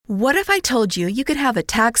What if I told you you could have a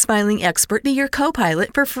tax filing expert be your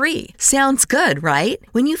co-pilot for free? Sounds good, right?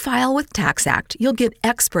 When you file with TaxAct, you'll get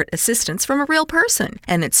expert assistance from a real person,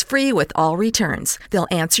 and it's free with all returns. They'll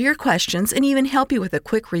answer your questions and even help you with a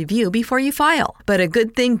quick review before you file. But a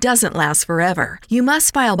good thing doesn't last forever. You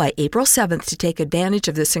must file by April 7th to take advantage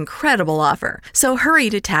of this incredible offer. So hurry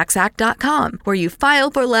to TaxAct.com, where you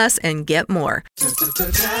file for less and get more.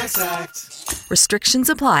 TaxAct. Restrictions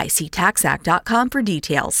apply. See TaxAct.com for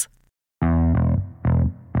details.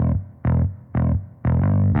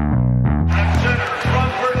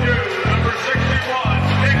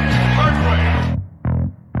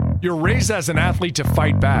 You're raised as an athlete to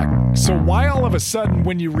fight back. So why all of a sudden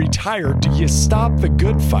when you retire do you stop the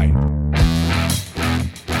good fight?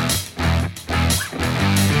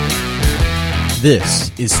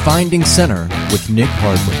 This is Finding Center with Nick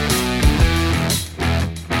Hardwick.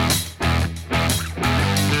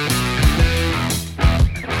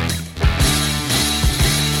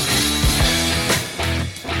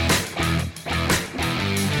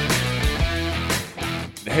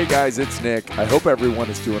 Hey guys, it's Nick. I hope everyone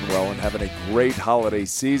is doing well and having a great holiday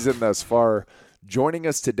season thus far. Joining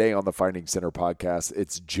us today on the Finding Center podcast,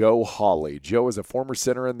 it's Joe Hawley. Joe is a former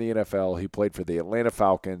center in the NFL. He played for the Atlanta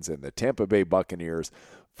Falcons and the Tampa Bay Buccaneers.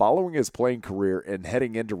 Following his playing career and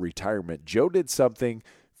heading into retirement, Joe did something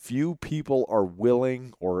few people are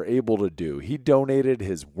willing or able to do. He donated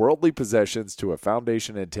his worldly possessions to a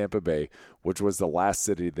foundation in Tampa Bay, which was the last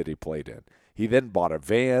city that he played in. He then bought a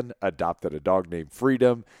van, adopted a dog named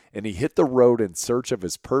Freedom, and he hit the road in search of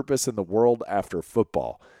his purpose in the world after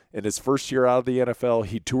football. In his first year out of the NFL,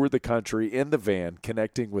 he toured the country in the van,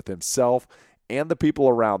 connecting with himself and the people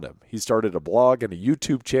around him. He started a blog and a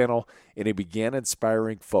YouTube channel, and he began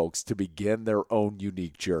inspiring folks to begin their own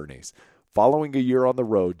unique journeys. Following a year on the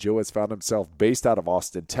road, Joe has found himself based out of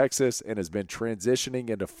Austin, Texas, and has been transitioning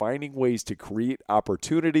into finding ways to create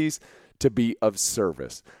opportunities to be of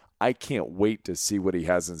service. I can't wait to see what he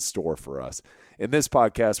has in store for us. In this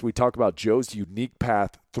podcast, we talk about Joe's unique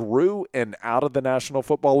path through and out of the National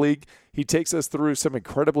Football League. He takes us through some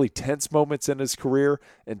incredibly tense moments in his career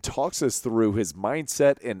and talks us through his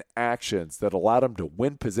mindset and actions that allowed him to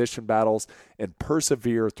win position battles and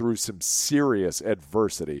persevere through some serious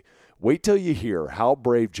adversity. Wait till you hear how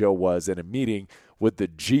brave Joe was in a meeting with the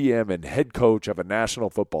GM and head coach of a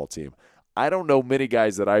national football team. I don't know many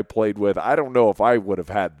guys that I played with. I don't know if I would have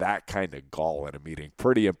had that kind of gall in a meeting.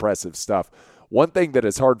 Pretty impressive stuff. One thing that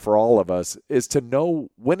is hard for all of us is to know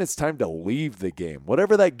when it's time to leave the game,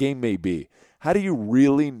 whatever that game may be. How do you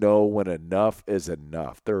really know when enough is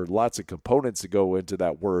enough? There are lots of components that go into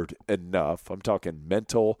that word enough. I'm talking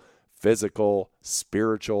mental, physical,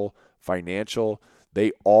 spiritual, financial.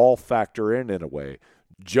 They all factor in a way.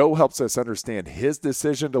 Joe helps us understand his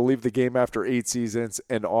decision to leave the game after 8 seasons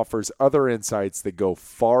and offers other insights that go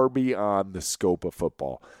far beyond the scope of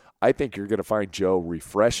football. I think you're going to find Joe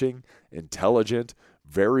refreshing, intelligent,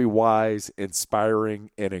 very wise,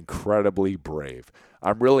 inspiring, and incredibly brave.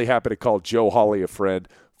 I'm really happy to call Joe Hawley a friend.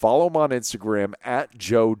 Follow him on Instagram at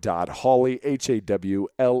joe.hawley,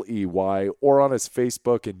 Hawley, or on his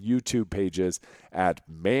Facebook and YouTube pages at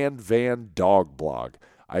Man Van Dog Blog.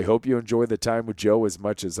 I hope you enjoy the time with Joe as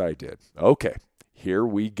much as I did. Okay, here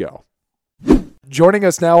we go. Joining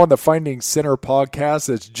us now on the Finding Center podcast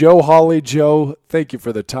is Joe Hawley. Joe, thank you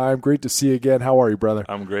for the time. Great to see you again. How are you, brother?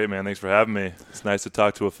 I'm great, man. Thanks for having me. It's nice to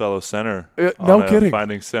talk to a fellow center. No kidding.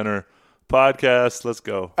 Finding Center podcast. Let's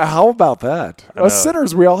go. How about that? Us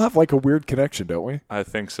centers, we all have like a weird connection, don't we? I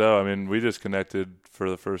think so. I mean, we just connected for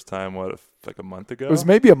the first time, like a month ago? It was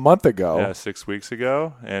maybe a month ago. Yeah, 6 weeks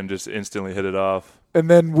ago, and just instantly hit it off. And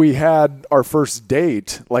then we had our first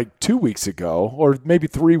date like 2 weeks ago, or maybe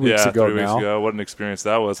 3 weeks ago now. 3 weeks ago. What an experience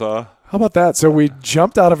that was, huh? How about that? So we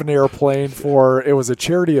jumped out of an airplane it was a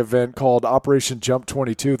charity event called Operation Jump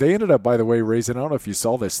 22. They ended up, by the way, raising, I don't know if you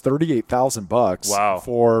saw this, $38,000 wow.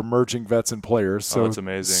 for emerging vets and players. So that's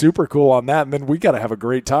amazing. Super cool on that. And then we got to have a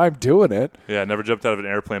great time doing it. Yeah, I never jumped out of an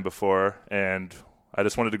airplane before, and I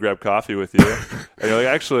just wanted to grab coffee with you. And you're like,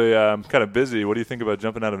 actually, I'm kind of busy. What do you think about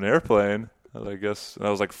jumping out of an airplane? I guess that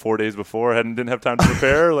was like 4 days before. I didn't have time to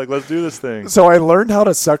prepare. Like, let's do this thing. So I learned how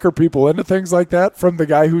to sucker people into things like that from the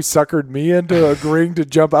guy who suckered me into agreeing to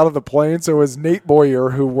jump out of the plane. So it was Nate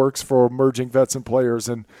Boyer, who works for Emerging Vets and Players,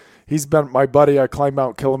 and he's been my buddy. I climbed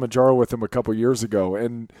Mount Kilimanjaro with him a couple years ago,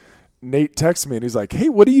 and Nate texts me, and he's like, hey,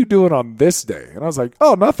 what are you doing on this day? And I was like,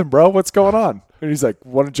 oh, nothing, bro. What's going on? And he's like,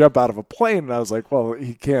 want to jump out of a plane? And I was like, well,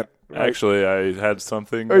 he can't. Right? Actually, I had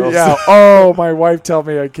something else. Yeah. Oh, my wife told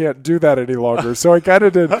me I can't do that any longer. So I kind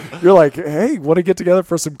of did. You're like, hey, want to get together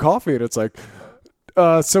for some coffee? And it's like,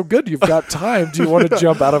 so good. You've got time. Do you want to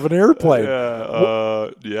jump out of an airplane?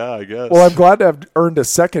 Yeah, I guess. Well, I'm glad to have earned a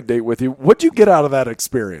second date with you. What'd you get out of that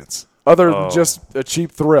experience other than just a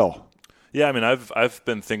cheap thrill? Yeah, I mean, I've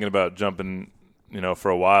been thinking about jumping,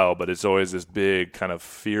 for a while, but it's always this big kind of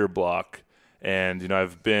fear block. And,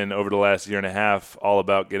 I've been over the last year and a half all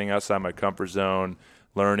about getting outside my comfort zone,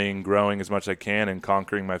 learning, growing as much as I can, and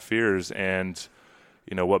conquering my fears. And,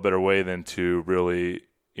 what better way than to really,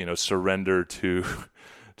 surrender to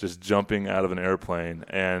just jumping out of an airplane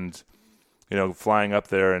and, flying up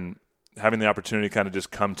there and having the opportunity kind of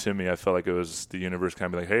just come to me. I felt like it was the universe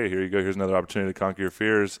kind of be like, hey, here you go. Here's another opportunity to conquer your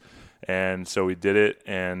fears. And so we did it.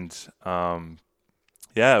 And,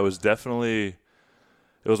 it was definitely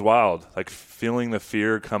 – it was wild, like feeling the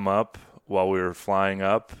fear come up while we were flying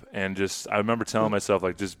up. And I remember telling myself,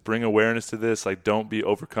 like, just bring awareness to this. Like, don't be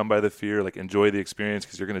overcome by the fear. Like, enjoy the experience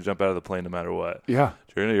because you're going to jump out of the plane no matter what. Yeah.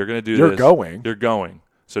 You're going to do this. You're going.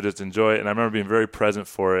 So just enjoy it. And I remember being very present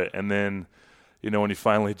for it. And then, when you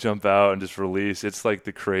finally jump out and just release, it's like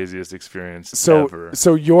the craziest experience ever.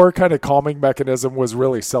 So your kind of calming mechanism was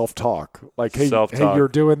really self-talk. Like, hey, you're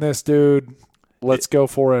doing this, dude. Let's go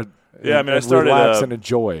for it. Yeah, I mean, I started relax and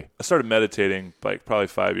enjoy. I started meditating like probably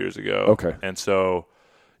 5 years ago. Okay, and so,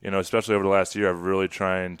 especially over the last year, I've really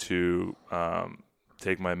trying to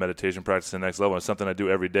take my meditation practice to the next level. It's something I do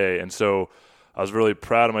every day, and so I was really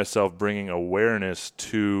proud of myself bringing awareness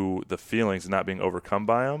to the feelings and not being overcome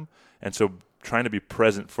by them. And so, trying to be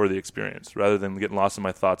present for the experience rather than getting lost in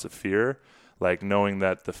my thoughts of fear. Like knowing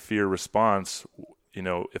that the fear response,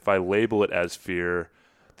 if I label it as fear,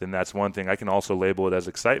 then that's one thing. I can also label it as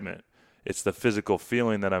excitement. It's the physical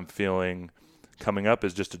feeling that I'm feeling coming up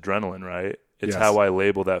is just adrenaline, right? It's how I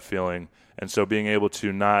label that feeling. And so being able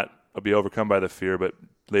to not be overcome by the fear, but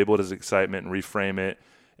label it as excitement and reframe it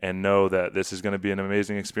and know that this is going to be an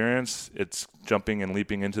amazing experience. It's jumping and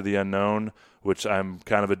leaping into the unknown, which I'm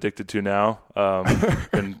kind of addicted to now.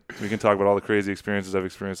 And we can talk about all the crazy experiences I've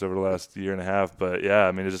experienced over the last year and a half. But, yeah,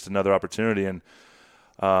 I mean, it's just another opportunity. And,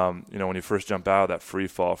 when you first jump out, that free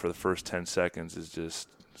fall for the first 10 seconds is just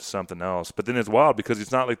something else. But then it's wild because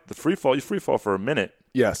it's not like the free fall. You free fall for a minute.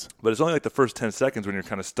 Yes. But it's only like the first 10 seconds when your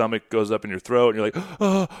kind of stomach goes up in your throat and you're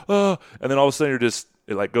like, and then all of a sudden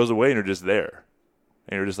it like goes away and you're just there.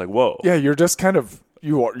 And you're just like, whoa. Yeah, you're just kind of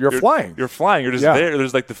you're flying. You're flying. You're just there.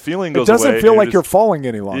 There's like the feeling goes away. It doesn't away feel like you're falling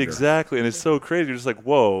any longer. Exactly. And it's so crazy. You're just like,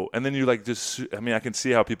 whoa. And then you like I can see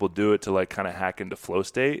how people do it to like kind of hack into flow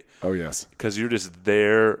state. Oh, yes. Because you're just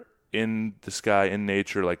there in the sky, in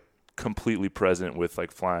nature, like completely present with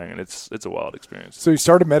like flying. And it's a wild experience. So you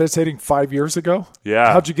started meditating 5 years ago?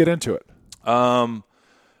 Yeah. How'd you get into it?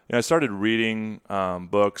 I started reading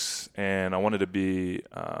books and I wanted to be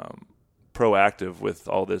proactive with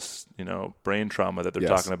all this, brain trauma that they're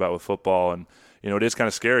talking about with football. And, it is kind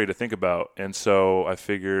of scary to think about. And so I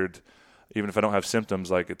figured even if I don't have symptoms,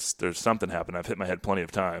 like there's something happened. I've hit my head plenty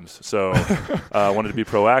of times. So I wanted to be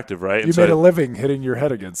proactive, right? You made a living hitting your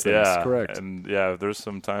head against things, correct. And there's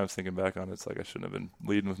some times thinking back on it, it's like I shouldn't have been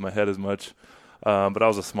leading with my head as much. But I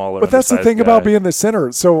was a smaller. But that's the thing guy. about being the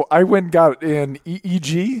center. So I went and got an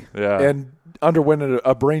EEG and underwent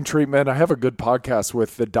a brain treatment. I have a good podcast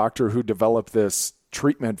with the doctor who developed this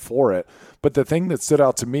treatment for it. But the thing that stood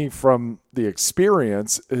out to me from the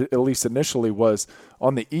experience, at least initially, was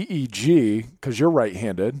on the EEG, because you're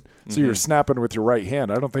right-handed, so you're snapping with your right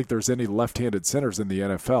hand. I don't think there's any left-handed centers in the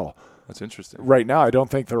NFL. That's interesting. Right now, I don't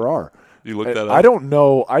think there are. You looked that up? I don't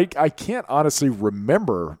know. I can't honestly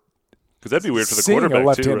remember. Because that'd be weird for the seeing quarterback a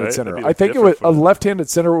left-handed too, right? center. Like I think a left-handed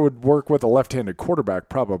center would work with a left-handed quarterback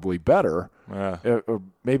probably better,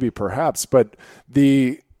 maybe perhaps. But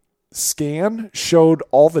the scan showed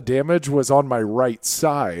all the damage was on my right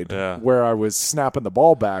side where I was snapping the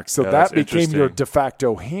ball back. So that became your de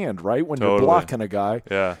facto hand, right? When you're blocking a guy.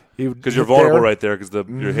 Yeah, because you're vulnerable right there because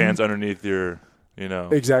your hand's underneath your,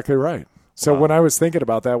 Exactly right. So when I was thinking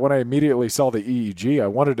about that, when I immediately saw the EEG, I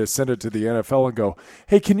wanted to send it to the NFL and go,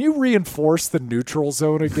 hey, can you reinforce the neutral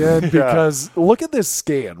zone again? Because look at this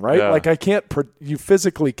scan, right? Yeah. Like you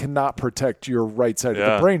physically cannot protect your right side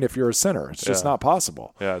of the brain if you're a center. It's just not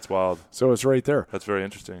possible. Yeah, it's wild. So it's right there. That's very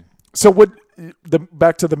interesting. So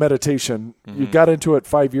back to the meditation, you got into it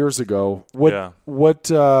 5 years ago.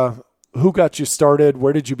 Who got you started?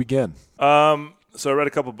 Where did you begin? So I read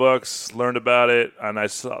a couple books, learned about it, and I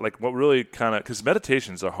saw like what really because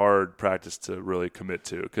meditation's a hard practice to really commit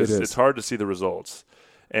to because it's hard to see the results,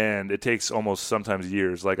 and it takes almost sometimes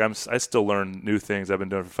years. Like I still learn new things I've been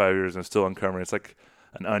doing for 5 years, and I'm still uncovering. It's like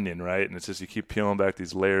an onion, right? And it's just you keep peeling back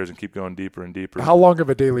these layers and keep going deeper and deeper. How long of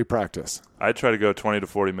a daily practice? I try to go 20 to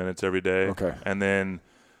 40 minutes every day. Okay, and then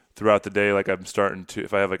throughout the day, like I'm starting to,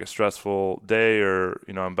 if I have like a stressful day or,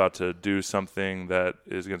 I'm about to do something that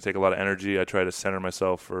is going to take a lot of energy, I try to center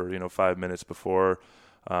myself for, 5 minutes before,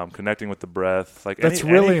 connecting with the breath. Like that's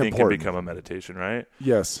really anything important. Can become a meditation, right?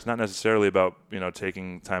 Yes. It's not necessarily about,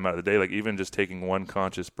 taking time out of the day. Like even just taking one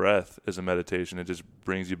conscious breath is a meditation. It just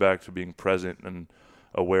brings you back to being present and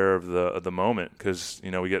aware of the moment, because,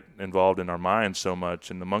 we get involved in our mind so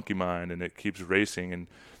much, in the monkey mind, and it keeps racing and,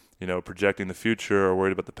 projecting the future or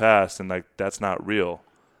worried about the past. And like, that's not real.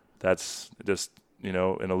 That's just, an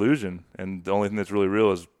illusion. And the only thing that's really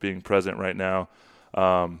real is being present right now.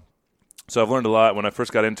 So I've learned a lot. When I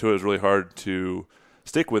first got into it, it was really hard to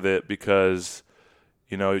stick with it because,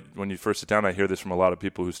 when you first sit down, I hear this from a lot of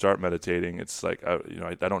people who start meditating. It's like, I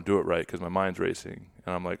don't do it right because my mind's racing.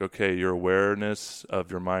 And I'm like, okay, your awareness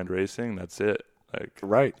of your mind racing, that's it. Like,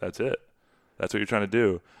 right. That's it. That's what you're trying to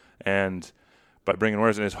do. And by bringing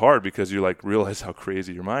awareness, and it's hard because you like realize how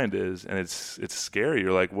crazy your mind is, and it's scary.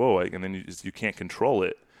 You're like, whoa, and then you can't control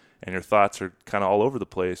it, and your thoughts are kind of all over the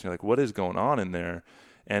place. And you're like, what is going on in there?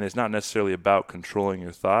 And it's not necessarily about controlling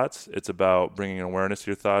your thoughts. It's about bringing awareness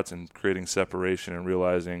to your thoughts and creating separation and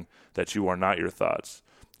realizing that you are not your thoughts.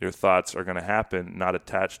 Your thoughts are going to happen, not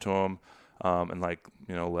attached to them, and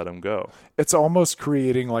let them go. It's almost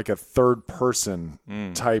creating like a third person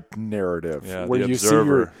type narrative where you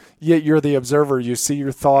observer. You're the observer. You see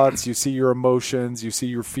your thoughts, you see your emotions, you see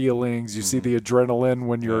your feelings, you see the adrenaline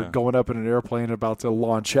when you're going up in an airplane about to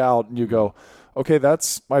launch out, and you go, okay,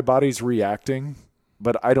 that's my body's reacting,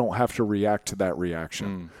 but I don't have to react to that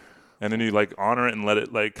reaction. And then you like honor it and let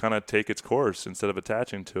it like kind of take its course instead of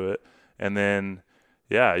attaching to it. And then,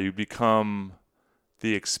 you become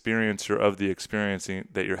the experiencer of the experiencing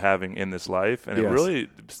that you're having in this life. And it really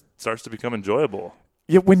starts to become enjoyable.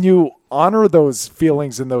 Yeah, when you honor those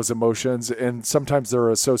feelings and those emotions, and sometimes they're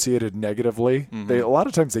associated negatively, a lot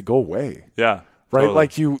of times they go away. Yeah. Right? Totally.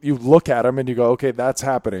 Like you look at them and you go, okay, that's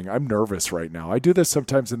happening. I'm nervous right now. I do this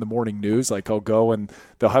sometimes in the morning news. Like I'll go and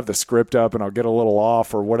they'll have the script up and I'll get a little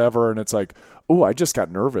off or whatever. And it's like, oh, I just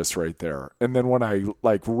got nervous right there. And then when I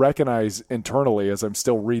like recognize internally as I'm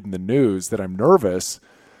still reading the news that I'm nervous,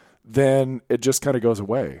 then it just kind of goes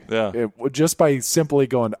away. Yeah. Just by simply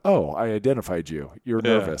going, oh, I identified you. You're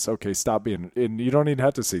nervous. Okay, stop being. And you don't even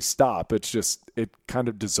have to say stop. It's just, it kind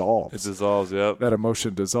of dissolves. It dissolves, yep. That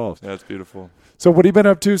emotion dissolves. Yeah, it's beautiful. So what have you been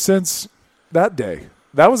up to since that day?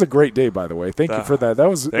 That was a great day, by the way. Thank you for that. That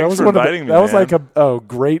was one of the, that was like a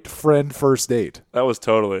great friend first date. That was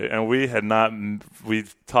totally. And we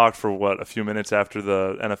talked for a few minutes after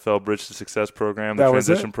the NFL Bridge to Success program, the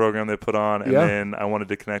transition program they put on, and then I wanted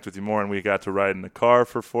to connect with you more, and we got to ride in the car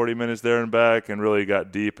for 40 minutes there and back, and really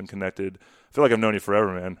got deep and connected. I feel like I've known you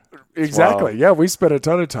forever, man. Exactly. Wild. Yeah, we spent a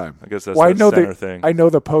ton of time. I guess that's the center thing. I know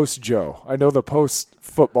the post Joe. I know the post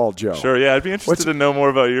football Joe. Sure. Yeah, I'd be interested to know more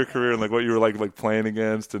about your career and like what you were like playing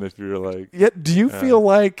against, and if you were like. Yeah. Do you feel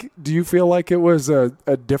like it was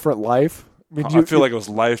a different life? I feel like it was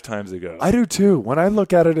lifetimes ago. I do too. When I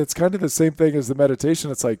look at it, it's kind of the same thing as the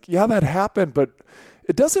meditation. It's like, yeah, that happened, but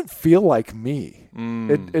it doesn't feel like me.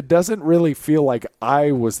 It doesn't really feel like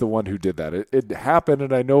I was the one who did that. It happened,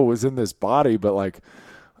 and I know it was in this body, but like,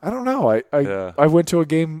 I don't know. I went to a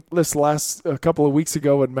game a couple of weeks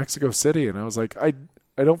ago in Mexico City, and I was like, I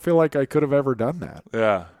don't feel like I could have ever done that.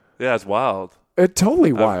 Yeah. Yeah, it's wild. It's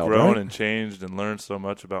totally wild. I've grown right? and changed and learned so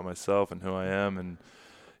much about myself and who I am. And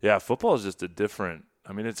yeah, football is just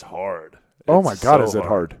it's hard. Oh my God, is it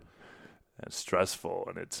hard? It's stressful,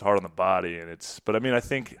 and it's hard on the body, but I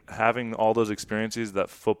think having all those experiences that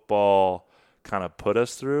football kind of put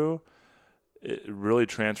us through, it really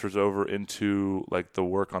transfers over into like the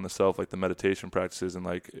work on the self, like the meditation practices, and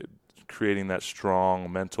like creating that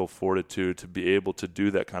strong mental fortitude to be able to do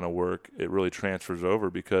that kind of work. It really transfers over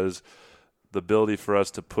because the ability for us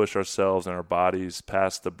to push ourselves and our bodies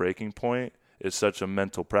past the breaking point is such a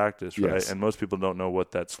mental practice, right? Yes. And most people don't know what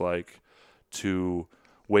that's like to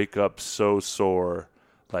wake up so sore,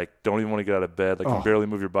 like don't even want to get out of bed, like you can barely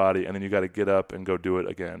move your body, and then you got to get up and go do it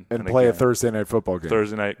again and play a Thursday night football game.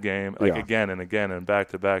 Thursday night game, like again and again, and back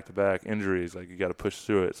to back to back injuries. Like you got to push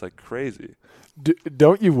through it. It's like crazy.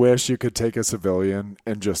 Don't you wish you could take a civilian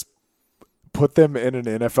and just put them in an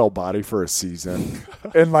NFL body for a season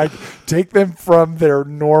and like take them from their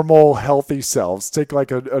normal healthy selves, take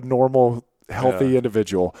like a normal healthy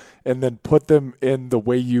individual, and then put them in the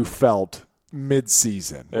way you felt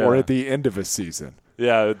mid-season or at the end of a season?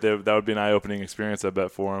 Yeah, that would be an eye-opening experience, I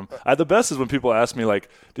bet, for them. The best is when people ask me, like,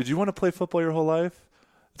 did you want to play football your whole life?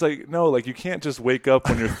 It's like, no, like you can't just wake up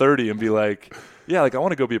when you're 30 and be like, yeah, like I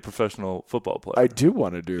want to go be a professional football player. I do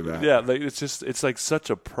want to do that. Yeah, like it's like such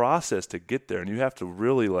a process to get there, and you have to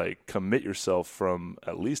really like commit yourself from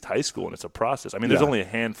at least high school, and it's a process. I mean, there's only a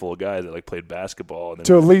handful of guys that like played basketball. And then,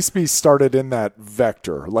 to at least be started in that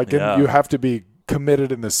vector. Like you have to be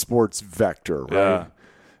committed in the sports vector, right?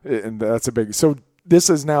 Yeah. And that's a big – so this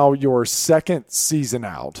is now your second season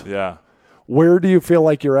out. Yeah. Where do you feel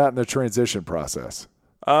like you're at in the transition process?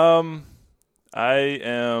 I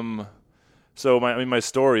am – so my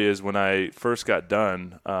story is when I first got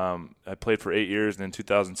done, I played for 8 years, and in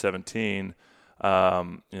 2017,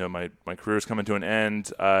 my career was coming to an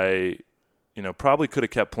end. I probably could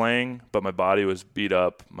have kept playing, but my body was beat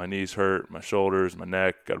up. My knees hurt, my shoulders, my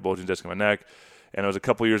neck, got a bulging disc in my neck. And it was a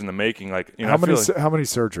couple years in the making. Like, how many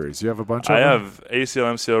surgeries? You have a bunch of them? I have ACL,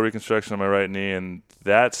 MCL reconstruction on my right knee, and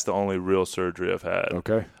that's the only real surgery I've had.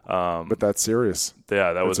 Okay. But that's serious.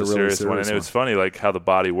 Yeah, that was a really serious one. And it was funny, like, how the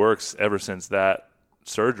body works ever since that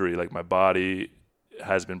surgery. Like, my body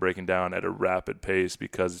has been breaking down at a rapid pace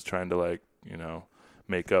because it's trying to, like,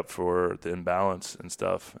 make up for the imbalance and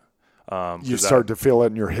stuff. You start to feel it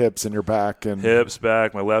in your hips and your back. Hips,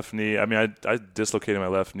 back, my left knee. I mean, I dislocated my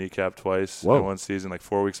left kneecap twice in one season, like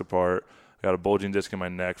 4 weeks apart. I got a bulging disc in my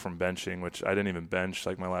neck from benching, which I didn't even bench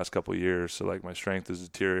like my last couple of years. So like my strength is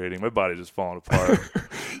deteriorating. My body's just falling apart.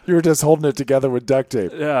 You were just holding it together with duct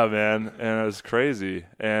tape. Yeah, man. And it was crazy.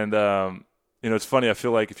 And, it's funny. I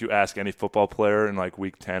feel like if you ask any football player in like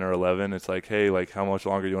week 10 or 11, it's like, hey, like how much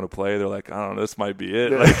longer do you want to play? They're like, I don't know, this might be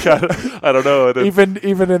it. Like, I don't know. Even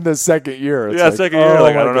in the second year. It's like, second year.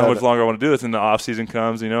 Like, I don't know how much longer I want to do this. And the off season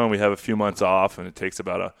comes, and we have a few months off, and it takes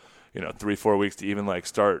about 3-4 weeks to even like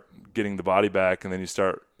start getting the body back. And then you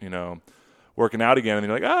start, working out again, and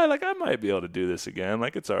you're like, I might be able to do this again.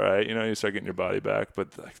 Like, it's all right. You start getting your body back.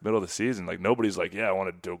 But like middle of the season, like nobody's like, yeah, I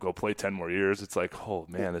want to go play 10 more years. It's like, oh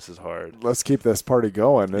man, this is hard. Let's keep this party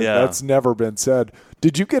going. Yeah. That's never been said.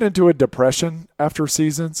 Did you get into a depression after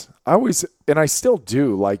seasons? I still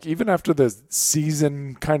do. Like even after the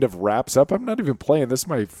season kind of wraps up, I'm not even playing. This is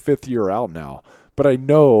my 5th year out now. But I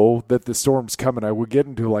know that the storm's coming. I would get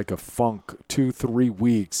into like a funk 2-3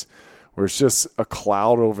 weeks where it's just a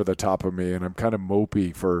cloud over the top of me, and I'm kind of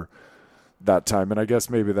mopey for that time. And I guess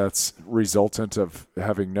maybe that's resultant of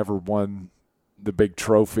having never won the big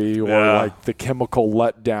trophy or like the chemical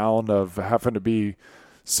letdown of having to be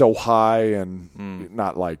so high and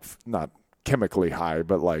not chemically high,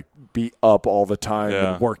 but like be up all the time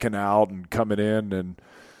and working out and coming in and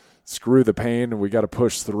screw the pain, and we got to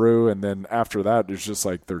push through. And then after that, it's just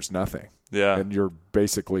like there's nothing. Yeah. And you're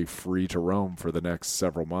basically free to roam for the next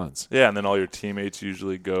several months. Yeah, and then all your teammates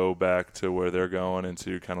usually go back to where they're going, and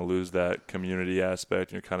so you kind of lose that community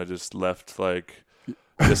aspect, and you're kind of just left like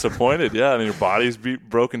disappointed. Yeah, and your body's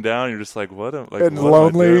broken down. You're just like, what?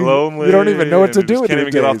 Lonely. You don't even know what to do with your days. You can't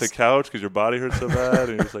even get off the couch because your body hurts so bad,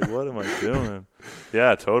 and you're just like, what am I doing?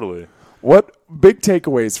 Yeah, totally. What big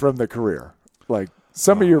takeaways from the career? Like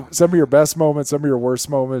some of your best moments, some of your worst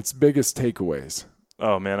moments, biggest takeaways.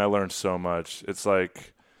 Oh, man, I learned so much. It's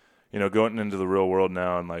like, going into the real world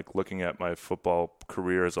now and, like, looking at my football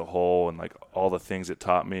career as a whole and, like, all the things it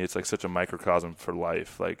taught me, it's, like, such a microcosm for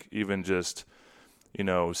life. Like, even just,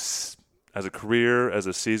 as a career, as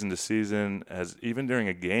a season to season, as even during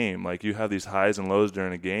a game, like, you have these highs and lows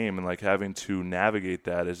during a game, and, like, having to navigate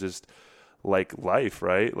that is just, like, life,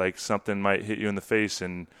 right? Like, something might hit you in the face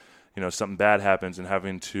and, something bad happens, and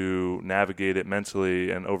having to navigate it mentally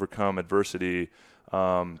and overcome adversity.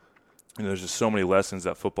 There's just so many lessons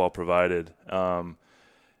that football provided. And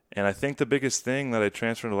I think the biggest thing that I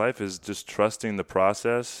transfer into life is just trusting the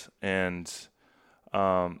process. And,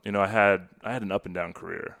 I had an up and down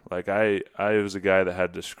career. Like I was a guy that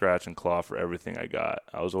had to scratch and claw for everything I got.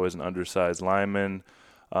 I was always an undersized lineman.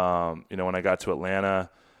 When I got to Atlanta,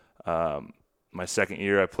 my second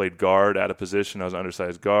year, I played guard at a position. I was an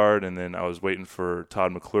undersized guard, and then I was waiting for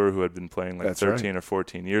Todd McClure, who had been playing like 13 or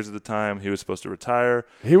 14 years at the time. He was supposed to retire.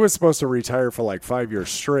 He was supposed to retire for like 5 years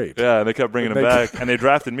straight. Yeah, and they kept bringing him back, and they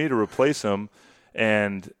drafted me to replace him,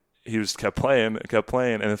 and he just kept playing,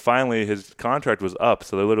 and then finally his contract was up,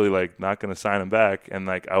 so they're literally like not going to sign him back, and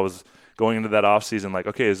like I was going into that offseason like,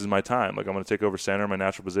 okay, this is my time. Like I'm going to take over center, my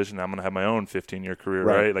natural position. I'm going to have my own 15-year career,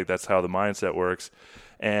 right? Like that's how the mindset works,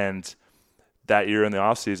 and that year in the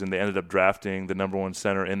offseason, they ended up drafting the number 1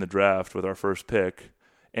 center in the draft with our first pick,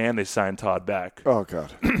 and they signed Todd back. Oh,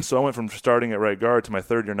 God. So I went from starting at right guard to my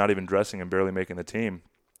third year not even dressing and barely making the team.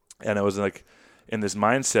 And I was like in this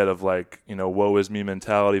mindset of like, woe is me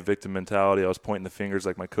mentality, victim mentality. I was pointing the fingers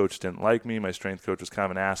like my coach didn't like me. My strength coach was kind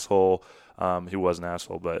of an asshole. He was an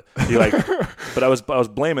asshole, but but I was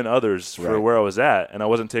blaming others for where I was at, and I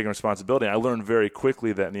wasn't taking responsibility. And I learned very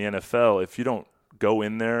quickly that in the NFL, if you don't go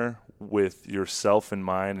in there with yourself in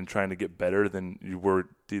mind and trying to get better than you were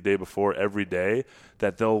the day before every day,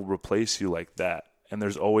 that they'll replace you like that. And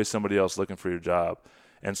there's always somebody else looking for your job.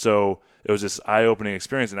 And so it was this eye-opening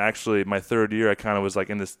experience. And actually, my third year, I kind of was like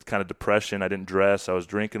in this kind of depression. I didn't dress. I was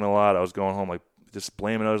drinking a lot. I was going home like just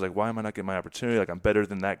blaming others, like, why am I not getting my opportunity? Like, I'm better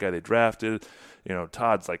than that guy they drafted. You know,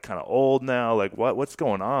 Todd's like kind of old now. Like, what's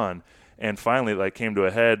going on? And finally, like, came to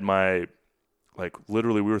a head. Like,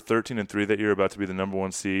 literally, we were 13-3 that year, about to be the number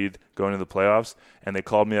 1 seed going into the playoffs. And they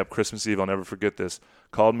called me up Christmas Eve. I'll never forget this.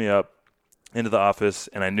 Called me up into the office,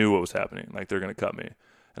 and I knew what was happening. Like, they're going to cut me.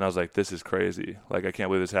 And I was like, this is crazy. Like, I can't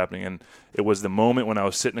believe this is happening. And it was the moment when I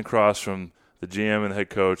was sitting across from the GM and the head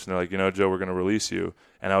coach, and they're like, you know, Joe, we're going to release you.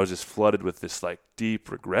 And I was just flooded with this, like, deep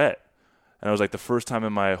regret. And it was like the first time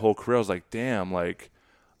in my whole career, I was like, damn, like,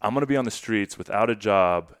 I'm going to be on the streets without a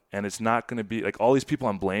job, and it's not going to be – like, all these people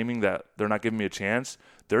I'm blaming that they're not giving me a chance,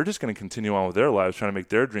 they're just going to continue on with their lives trying to make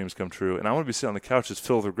their dreams come true. And I want to be sitting on the couch just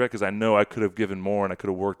filled with regret because I know I could have given more and I could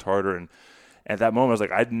have worked harder. And at that moment, I was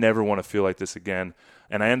like, I'd never want to feel like this again.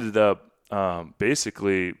 And I ended up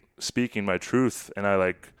basically speaking my truth, and I,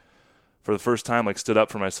 like, for the first time, like, stood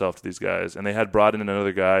up for myself to these guys. And they had brought in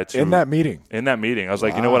another guy to – In that meeting? In that meeting. I was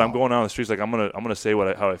like, you know what? I'm going out on the streets. Like, I'm gonna say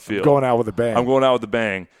how I feel. Going out with a bang. I'm going out with a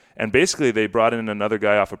bang. And basically, they brought in another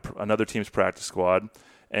guy off another team's practice squad.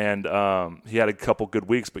 And he had a couple good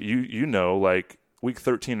weeks. But you know, like, week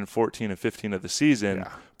 13 and 14 and 15 of the season,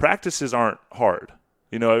 practices aren't hard.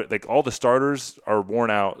 You know, like, all the starters are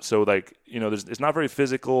worn out. So, like, you know, it's not very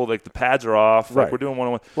physical. Like, the pads are off. Like, we're doing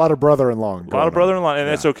one-on-one. A lot of brother-in-law. And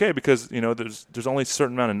that's okay because, you know, there's only a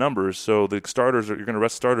certain amount of numbers. So the starters, you're going to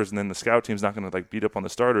rest starters, and then the scout team's not going to, like, beat up on the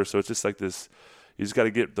starters. So it's just like this, you just got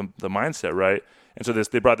to get the mindset right. And so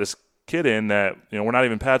they brought this kid in that, you know, we're not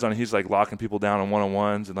even pads on. He's, like, locking people down on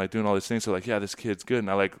one-on-ones and, like, doing all these things. So, like, yeah, this kid's good.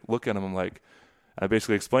 And I, like, look at him. I'm like, I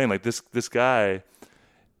basically explain, like, this guy –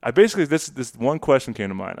 this one question came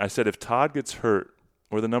to mind. I said, if Todd gets hurt,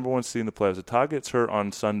 we're the number 1 seed in the playoffs. If Todd gets hurt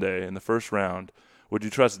on Sunday in the first round, would you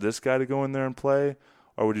trust this guy to go in there and play,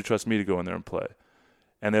 or would you trust me to go in there and play?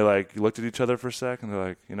 And they, like, looked at each other for a sec, and they're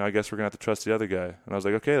like, you know, I guess we're going to have to trust the other guy. And I was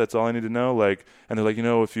like, okay, that's all I need to know. Like, and they're like, you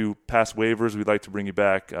know, if you pass waivers, we'd like to bring you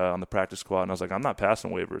back on the practice squad. And I was like, I'm not passing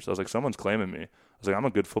waivers. I was like, someone's claiming me. I was like, I'm a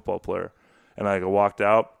good football player. And I walked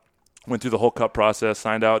out. Went through the whole cut process,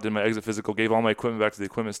 signed out, did my exit physical, gave all my equipment back to the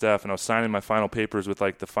equipment staff, and I was signing my final papers with,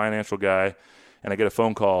 like, the financial guy, and I get a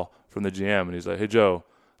phone call from the GM, and he's like, hey, Joe,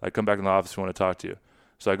 like, come back in the office, we want to talk to you.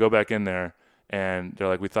 So I go back in there, and they're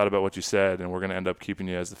like, we thought about what you said, and we're going to end up keeping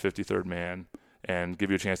you as the 53rd man and give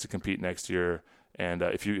you a chance to compete next year, and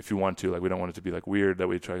if you want to, like, we don't want it to be, like, weird that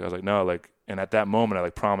we try. I was like, no, like, and at that moment, I,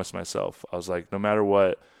 like, promised myself. I was like, no matter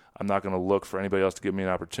what, I'm not going to look for anybody else to give me an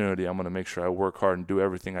opportunity. I'm going to make sure I work hard and do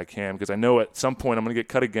everything I can because I know at some point I'm going to get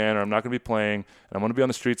cut again or I'm not going to be playing and I'm going to be on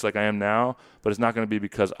the streets like I am now, but it's not going to be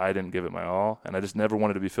because I didn't give it my all. And I just never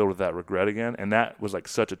wanted to be filled with that regret again. And that was, like,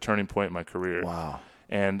 such a turning point in my career. Wow.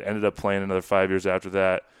 And ended up playing another 5 years after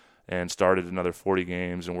that and started another 40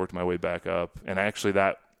 games and worked my way back up. And actually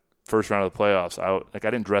that first round of the playoffs, I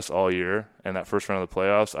didn't dress all year. And that first round of the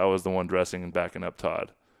playoffs, I was the one dressing and backing up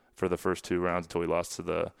Todd for the first 2 rounds until we lost to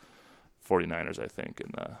the 49ers, I think,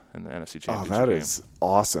 in the NFC Championship game. Oh, that is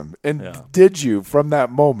awesome. And did you, from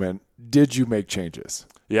that moment, make changes?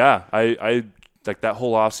 Yeah. I like, that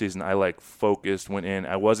whole offseason, I, like, focused, went in.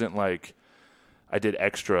 I wasn't, like, I did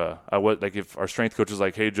extra. I was, like, if our strength coach was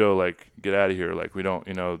like, hey, Joe, like, get out of here. Like, we don't,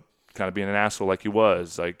 you know, kind of being an asshole like he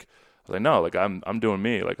was. Like, I was like, no, like, I'm doing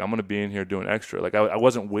me. Like, I'm going to be in here doing extra. Like, I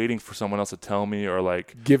wasn't waiting for someone else to tell me or,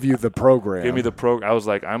 like, give you the program. Give me the program. I was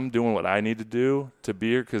like, I'm doing what I need to do to be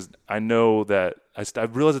here because I know that I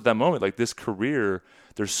realized at that moment, like, this career,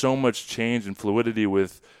 there's so much change and fluidity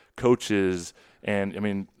with coaches. And, I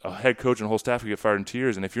mean, a head coach and a whole staff could get fired in 2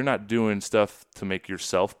 years. And if you're not doing stuff to make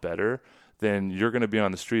yourself better, then you're going to be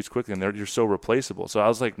on the streets quickly and you're so replaceable. So I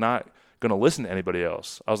was, like, not going to listen to anybody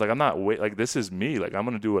else. I was like, I'm not like, this is me. Like, I'm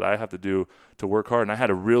going to do what I have to do to work hard. And I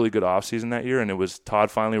had a really good offseason that year, and it was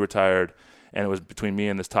Todd finally retired, and it was between me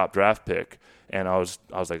and this top draft pick. And I was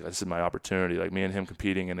like, this is my opportunity. Like, me and him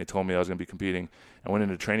competing, and they told me I was going to be competing. I went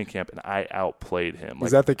into training camp, and I outplayed him.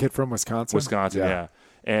 Is that the kid from Wisconsin? Wisconsin, yeah.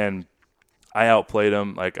 And I outplayed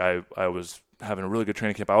him. Like, I was having a really good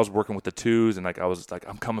training camp. I was working with the twos, and, like, I was like,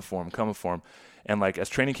 I'm coming for him. And, like, as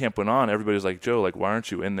training camp went on, everybody was like, Joe, like, why aren't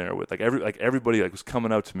you in there with, like, everybody, like, was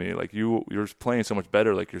coming up to me, like, you're playing so much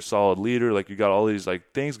better, like, you're a solid leader, like, you got all these,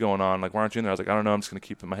 like, things going on, like, why aren't you in there? I was like, I don't know, I'm just gonna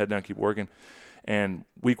keep my head down, keep working. And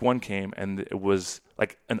week 1 came, and it was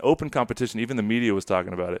like an open competition. Even the media was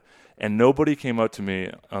talking about it. And nobody came up to me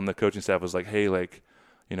on the coaching staff was like, hey, like,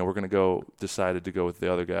 you know, we're going to decided to go with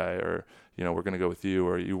the other guy, or, you know, we're going to go with you,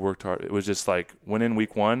 or you worked hard. It was just like, went in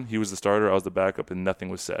week 1, he was the starter, I was the backup, and nothing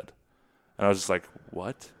was said. And I was just like,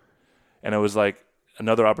 what? And it was like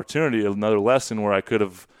another opportunity, another lesson where I could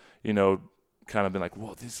have, you know, kind of been like,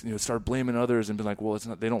 well, this, you know, start blaming others and been like, well, it's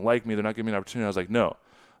not, they don't like me, they're not giving me an opportunity. I was like, no.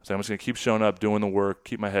 So I'm just going to keep showing up, doing the work,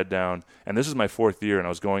 keep my head down. And this is my 4th year, and I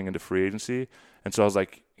was going into free agency. And so I was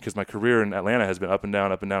like, because my career in Atlanta has been up and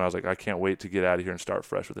down, up and down. I was like, I can't wait to get out of here and start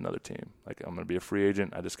fresh with another team. Like, I'm going to be a free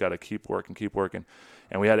agent. I just got to keep working.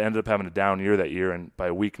 And we ended up having a down year that year. And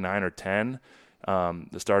by week 9 or 10,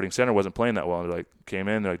 the starting center wasn't playing that well. And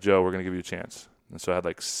they're like, Joe, we're going to give you a chance. And so I had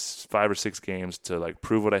like 5 or 6 games to like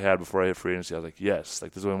prove what I had before I hit free agency. I was like, yes,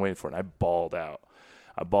 like this is what I'm waiting for. And I balled out,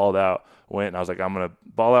 went, and I was like, I'm going to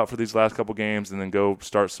ball out for these last couple games and then go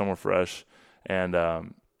start somewhere fresh. And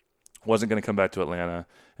wasn't going to come back to Atlanta.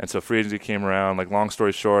 And so free agency came around. Like, long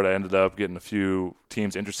story short, I ended up getting a few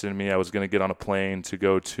teams interested in me. I was going to get on a plane to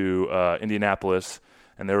go to Indianapolis,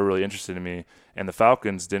 and they were really interested in me. And the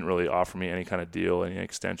Falcons didn't really offer me any kind of deal, any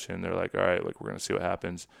extension. They're like, all right, like, we're going to see what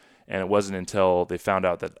happens. And it wasn't until they found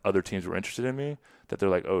out that other teams were interested in me that they're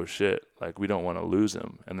like, oh, shit, like, we don't want to lose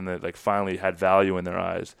him. And then they, like, finally had value in their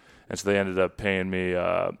eyes. And so they ended up paying me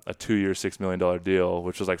a 2-year, $6 million deal,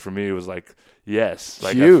 which was like, for me, it was like, yes,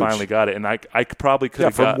 like, huge. I finally got it. And I probably could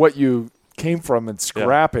have from what you came from and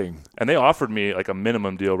scrapping. Yeah. And they offered me like a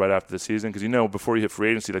minimum deal right after the season because, you know, before you hit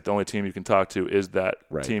free agency, like, the only team you can talk to is that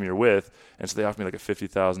team you're with. And so they offered me like a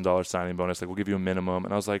 $50,000 signing bonus. Like, we'll give you a minimum.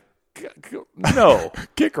 And I was like, no.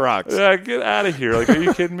 Kick rocks. Yeah, get out of here. Like, are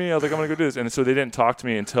you kidding me? I was like, I'm going to go do this. And so they didn't talk to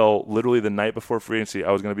me until literally the night before free agency.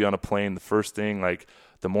 I was going to be on a plane the first thing, like,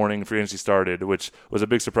 the morning free agency started, which was a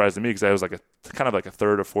big surprise to me because I was like kind of like a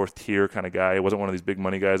 3rd or 4th tier kind of guy. I wasn't one of these big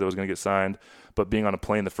money guys that was going to get signed. But being on a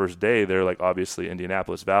plane the first day, they're like, obviously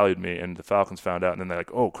Indianapolis valued me, and the Falcons found out, and then they're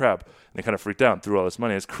like, oh crap, and they kind of freaked out and threw all this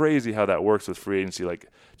money. It's crazy how that works with free agency. Like,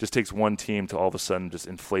 it just takes one team to all of a sudden just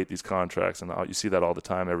inflate these contracts, and you see that all the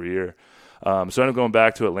time every year. So I ended up going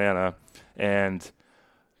back to Atlanta, and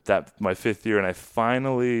that my 5th year, and I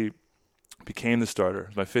finally became the starter. It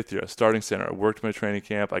was my 5th year. I was starting center. I worked my training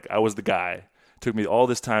camp. Like, I was the guy. It took me all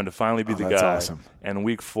this time to finally be the that's guy. Awesome. And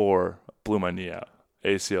week 4, blew my knee out.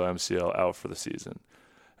 ACL, MCL, out for the season.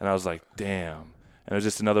 And I was like, damn. And it was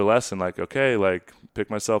just another lesson. Like, okay, like, pick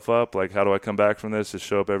myself up. Like, how do I come back from this? Just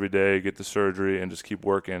show up every day, get the surgery, and just keep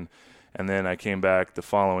working. And then I came back the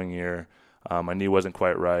following year. My knee wasn't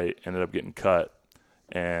quite right. Ended up getting cut.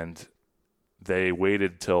 And they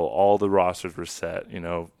waited till all the rosters were set, you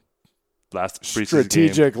know, last preseason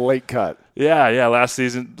strategic game. Late cut. Yeah. Last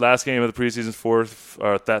game of the preseason, 4th,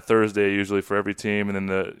 or that Thursday usually for every team, and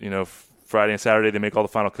then Friday and Saturday they make all the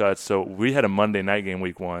final cuts. So we had a Monday night game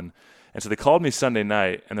week 1, and so they called me Sunday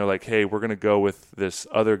night, and they're like, "Hey, we're gonna go with this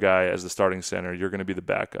other guy as the starting center. You're gonna be the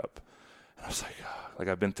backup." And I was like,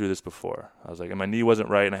 I've been through this before. I was like, and my knee wasn't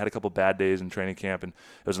right, and I had a couple bad days in training camp, and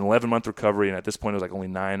it was an 11-month recovery, and at this point it was like only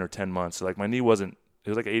 9 or 10 months. So like my knee wasn't. It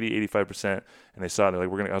was like 80, 85%, and they saw it. They're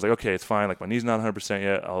like, I was like, okay, it's fine. Like, my knee's not 100%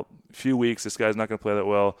 yet. A few weeks, this guy's not going to play that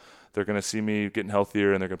well. They're going to see me getting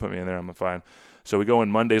healthier, and they're going to put me in there. I'm fine. So we go in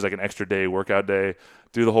Monday's like an extra day, workout day,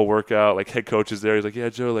 do the whole workout. Like, head coach is there. He's like, yeah,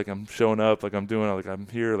 Joe, like, I'm showing up. Like, I'm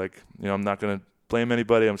here. Like, you know, I'm not going to blame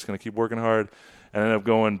anybody. I'm just going to keep working hard. And I end up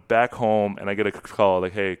going back home, and I get a call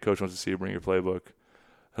like, hey, coach wants to see you, bring your playbook.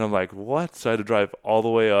 And I'm like, what? So I had to drive all the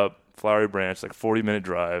way up Flowery Branch, like 40-minute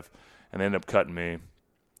drive, and they end up cutting me.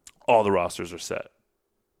 All the rosters are set.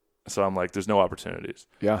 So I'm like, there's no opportunities.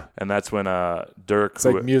 Yeah. And that's when Dirk. It's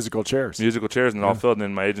like musical chairs. And all filled. And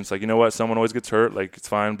then my agent's like, you know what? Someone always gets hurt. Like, it's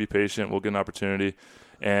fine. Be patient. We'll get an opportunity.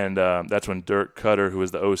 And that's when Dirk Cutter, who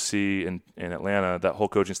was the OC in Atlanta, that whole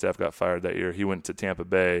coaching staff got fired that year. He went to Tampa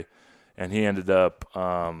Bay, and he ended up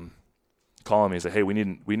calling me. He's like, hey, we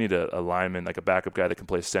need a lineman, like a backup guy that can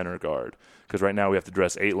play center guard. Because right now we have to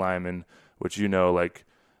dress 8 linemen, which, you know, like,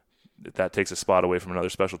 that takes a spot away from another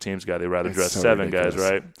special teams guy. They rather dress 7 ridiculous.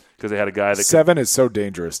 Guys, right? Because they had a guy that 7 is so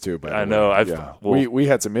dangerous too. By the way. I know. We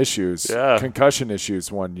had some issues, concussion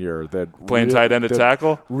issues one year that playing tight end at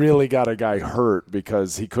tackle really got a guy hurt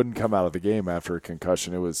because he couldn't come out of the game after a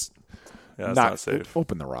concussion. It was not safe.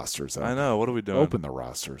 Open the rosters up. I know. What are we doing? Open the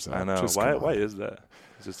rosters up. I know. Why is that?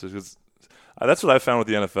 It's just that's what I found with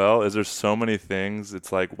the NFL is there's so many things.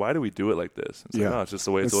 It's like, why do we do it like this? It's like, no, it's just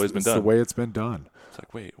the way it's always been done. It's the way it's been done. It's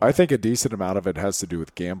like, wait. What? I think a decent amount of it has to do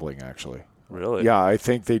with gambling, actually. Really? Yeah, I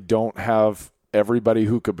think they don't have everybody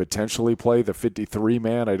who could potentially play the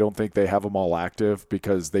 53-man. I don't think they have them all active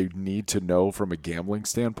because they need to know from a gambling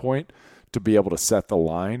standpoint to be able to set the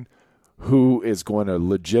line who is going to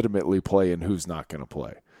legitimately play and who's not going to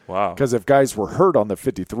play. Wow. Because if guys were hurt on the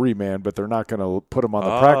 53-man, but they're not going to put them on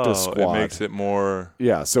the practice squad. It makes it more.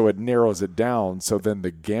 Yeah, so it narrows it down. So then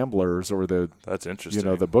the gamblers or that's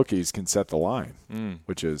interesting. The bookies can set the line,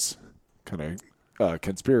 which is kind of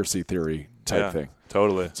conspiracy theory type thing.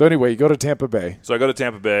 Totally. So anyway, you go to Tampa Bay. So I go to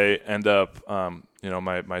Tampa Bay, end up,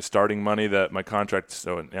 my starting money that my contract.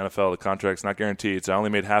 So in NFL, the contract's not guaranteed. So I only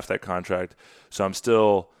made half that contract. So I'm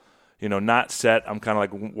still, not set. I'm kind of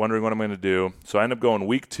like wondering what I'm going to do. So I end up going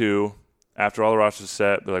week 2 after all the rosters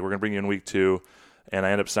set. They're like, we're going to bring you in week 2. And I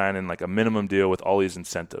end up signing like a minimum deal with all these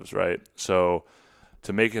incentives, right? So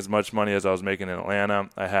to make as much money as I was making in Atlanta,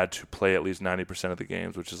 I had to play at least 90% of the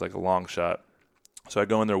games, which is like a long shot. So I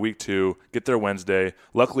go in there week 2, get there Wednesday.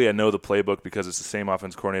 Luckily, I know the playbook because it's the same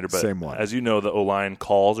offense coordinator. But same one. As you know, the O-line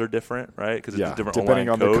calls are different, right? Because it's a different depending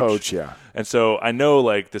O-line on the coach, yeah. And so I know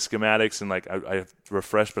like the schematics and like I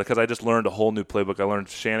refreshed, but because I just learned a whole new playbook. I learned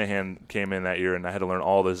Shanahan came in that year, and I had to learn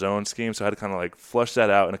all the zone schemes. So I had to kind of like flush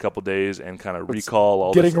that out in a couple days and kind of recall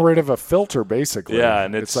all getting rid of a filter, basically. Yeah,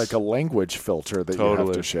 and it's like a language filter that you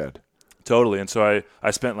have to shed. Totally. And so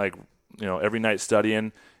I spent like every night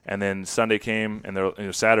studying. And then Sunday came,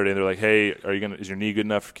 and Saturday, they're like, "Hey, is your knee good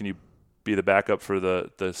enough? Can you be the backup for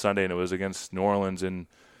the Sunday?" And it was against New Orleans in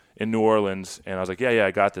New Orleans, and I was like, "Yeah, I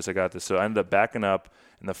got this." So I ended up backing up.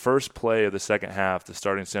 In the first play of the second half, the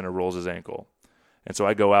starting center rolls his ankle, and so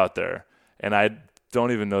I go out there, and I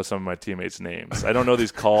don't even know some of my teammates' names. I don't know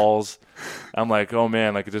these calls. I'm like, oh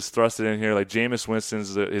man, like I just thrust it in here. Like Jameis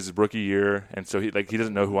Winston's his rookie year, and so he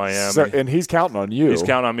doesn't know who I am. So, and he's counting on you. He's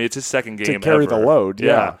counting on me. It's his second game to carry ever. the load.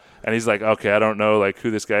 Yeah. And he's like, okay, I don't know like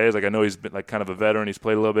who this guy is. Like I know he's been like kind of a veteran. He's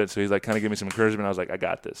played a little bit, so he's like kind of giving me some encouragement. I was like, I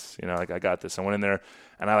got this. I got this. I went in there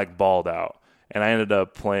and I like balled out. And I ended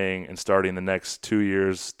up playing and starting the next 2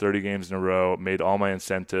 years, 30 games in a row, made all my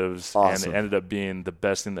incentives, awesome. And it ended up being the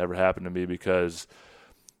best thing that ever happened to me because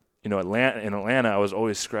in Atlanta, I was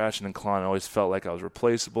always scratching and clawing. I always felt like I was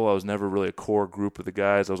replaceable. I was never really a core group of the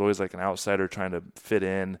guys. I was always like an outsider trying to fit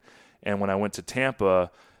in. And when I went to Tampa,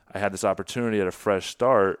 I had this opportunity at a fresh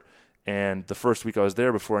start. And the first week I was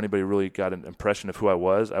there, before anybody really got an impression of who I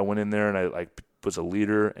was, I went in there and I like was a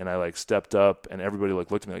leader and I like stepped up, and everybody like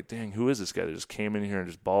looked at me like, dang, who is this guy that just came in here and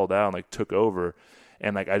just balled out and like took over?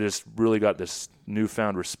 And like I just really got this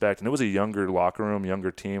newfound respect. And it was a younger locker room, younger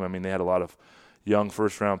team. I mean, they had a lot of young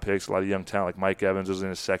first-round picks, a lot of young talent. Like Mike Evans was in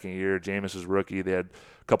his second year. Jameis was rookie. They had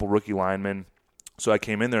a couple rookie linemen. So I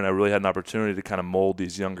came in there, and I really had an opportunity to kind of mold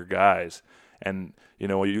these younger guys. And,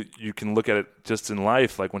 you can look at it just in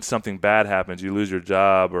life. Like when something bad happens, you lose your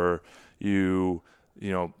job or you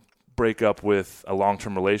break up with a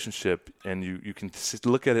long-term relationship, and you can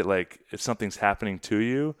look at it like if something's happening to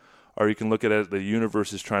you, or you can look at it the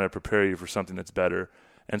universe is trying to prepare you for something that's better.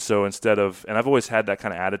 And so and I've always had that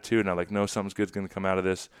kind of attitude, and I'm like, no, something's good's going to come out of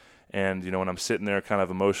this. And, when I'm sitting there kind of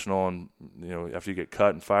emotional and, after you get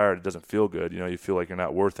cut and fired, it doesn't feel good. You feel like you're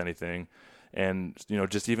not worth anything. And,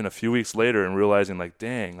 just even a few weeks later and realizing like,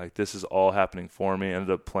 dang, like this is all happening for me. I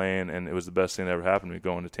ended up playing, and it was the best thing that ever happened to me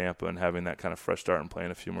going to Tampa and having that kind of fresh start and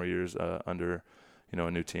playing a few more years under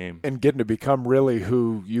a new team. And getting to become really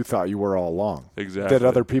who you thought you were all along. Exactly. That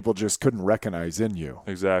other people just couldn't recognize in you.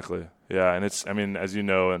 Exactly. Yeah, and as you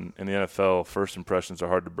know, in the NFL, first impressions are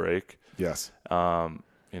hard to break. Yes. You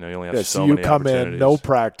only have so many you come opportunities. in, no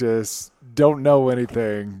practice, don't know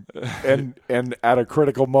anything, and at a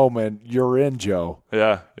critical moment, you're in, Joe.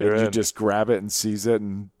 Yeah, you just grab it and seize it,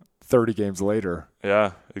 and 30 games later.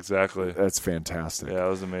 Yeah, exactly. That's fantastic. Yeah, that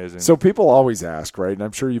was amazing. So people always ask, right? And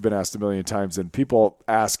I'm sure you've been asked a million times, and people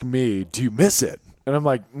ask me, do you miss it? And I'm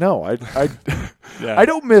like, no, I yeah. I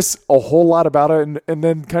don't miss a whole lot about it. And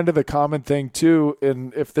then kind of the common thing too,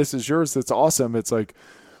 and if this is yours, that's awesome. It's like,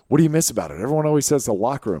 what do you miss about it? Everyone always says the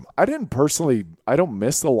locker room. I don't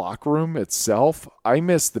miss the locker room itself. I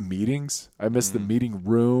miss the meetings. I miss the meeting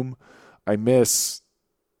room. I miss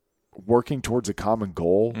working towards a common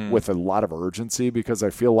goal with a lot of urgency, because I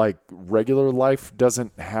feel like regular life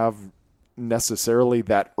doesn't have necessarily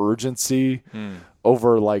that urgency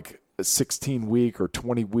over like 16 week or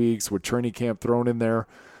 20 weeks with training camp thrown in there.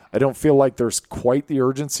 I don't feel like there's quite the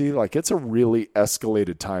urgency. Like it's a really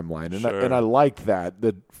escalated timeline. And, sure. I like that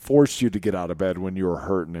forced you to get out of bed when you were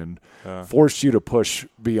hurting and forced you to push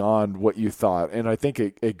beyond what you thought. And I think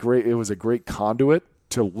it was a great conduit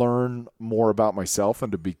to learn more about myself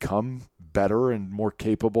and to become better and more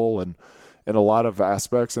capable and in a lot of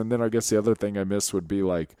aspects. And then I guess the other thing I miss would be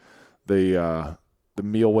like the the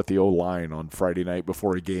meal with the O-line on Friday night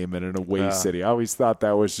before a game in an away city. I always thought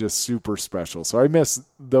that was just super special. So I miss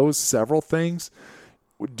those several things.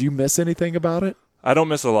 Do you miss anything about it? I don't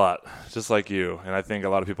miss a lot, just like you. And I think a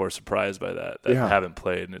lot of people are surprised by that haven't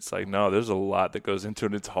played. And it's like, no, there's a lot that goes into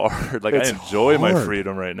it. It's hard. Like, I enjoy my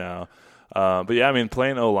freedom right now. But yeah, I mean,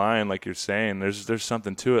 playing O-line, like you're saying, there's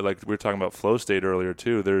something to it. Like we were talking about flow state earlier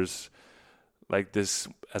too. There's like this,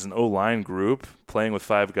 as an O-line group, playing with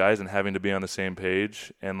 5 guys and having to be on the same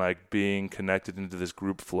page and like being connected into this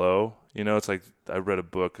group flow. You know, it's like I read a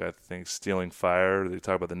book, I think, Stealing Fire. They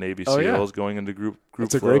talk about the Navy SEALs going into group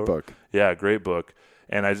It's flow. a great book. Yeah, great book.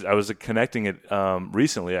 And I was connecting it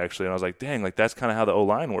recently, actually, and I was like, dang, like that's kind of how the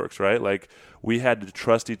O-line works, right? Like we had to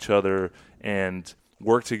trust each other and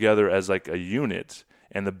work together as like a unit,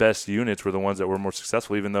 and the best units were the ones that were more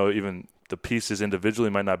successful, even though even the pieces individually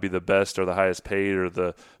might not be the best or the highest paid or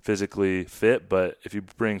the physically fit, but if you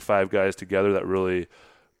bring 5 guys together that really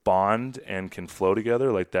bond and can flow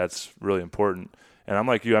together, like that's really important. And I'm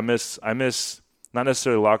like you, I miss not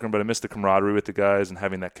necessarily locker room, but I miss the camaraderie with the guys and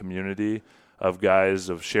having that community of guys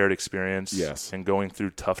of shared experience. Yes. And going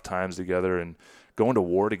through tough times together and going to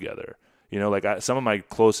war together. You know, like some of my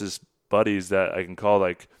closest buddies that I can call,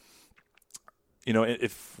 like, you know,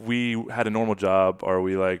 if we had a normal job or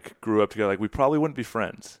we like grew up together, like we probably wouldn't be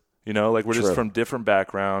friends. You know, like we're just from different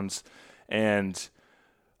backgrounds, and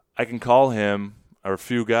I can call him or a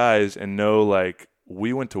few guys and know like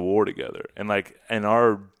we went to war together, and like in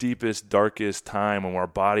our deepest, darkest time when our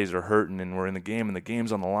bodies are hurting and we're in the game and the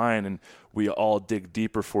game's on the line, and we all dig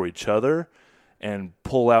deeper for each other and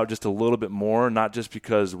pull out just a little bit more, not just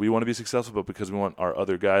because we want to be successful, but because we want our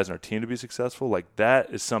other guys and our team to be successful. Like that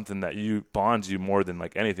is something that bonds you more than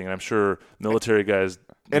like anything. And I'm sure military guys,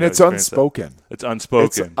 and it's unspoken. It's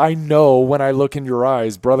unspoken. I know when I look in your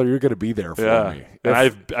eyes, brother, you're going to be there for me. And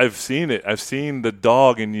I've seen it. I've seen the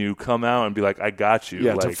dog in you come out and be like, I got you.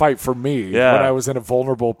 Yeah, like, to fight for me. Yeah. When I was in a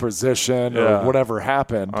vulnerable position or whatever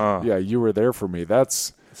happened, you were there for me.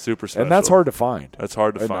 That's super special. And that's hard to find. That's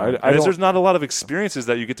hard to find. There's not a lot of experiences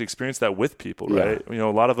that you get to experience that with people, right? You know,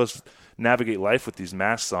 a lot of us navigate life with these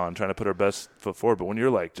masks on, trying to put our best foot forward. But when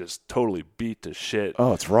you're like just totally beat to shit,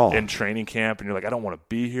 it's raw in training camp, and you're like, I don't want to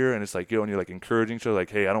be here, and it's like, and you're like encouraging each other,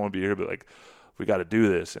 like, hey, I don't want to be here, but like, we got to do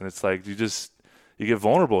this, and it's like you get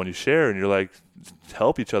vulnerable and you share, and you're like,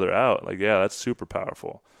 help each other out. Like, yeah, that's super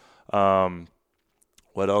powerful.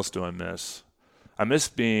 What else do I miss? I miss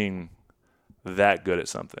being that good at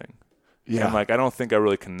something. Yeah. And like, I don't think I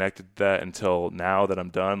really connected that until now that I'm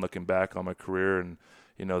done looking back on my career, and,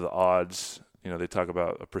 you know, the odds, you know, they talk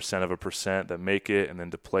about 1% that make it, and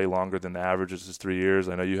then to play longer than the average is 3 years.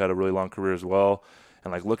 I know you had a really long career as well.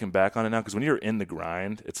 And like looking back on it now, because when you're in the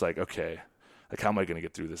grind, it's like, okay, like how am I going to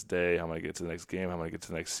get through this day? How am I going to get to the next game? How am I going to get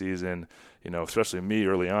to the next season? You know, especially me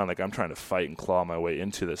early on, like I'm trying to fight and claw my way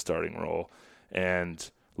into the starting role.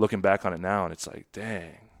 And looking back on it now, and it's like,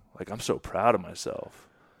 dang, like I'm so proud of myself.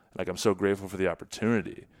 Like I'm so grateful for the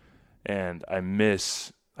opportunity. And I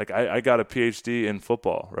miss, like I got a PhD in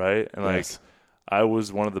football, right? And like I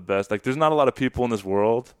was one of the best. Like there's not a lot of people in this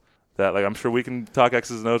world that, like, I'm sure we can talk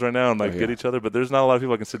X's and O's right now and like get each other, but there's not a lot of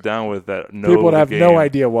people I can sit down with that know people would have game. no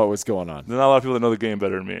idea what was going on. There's not a lot of people that know the game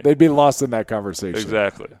better than me. They'd be lost in that conversation.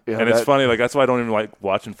 Exactly. Yeah, and it's funny, like that's why I don't even like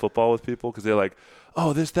watching football with people, because they're like,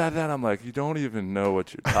 oh, this, that. I'm like, you don't even know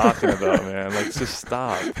what you're talking about, man. Like, just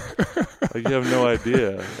stop. Like, you have no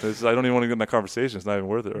idea. I don't even want to get in that conversation. It's not even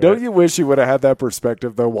worth it. Right? Don't you wish you would have had that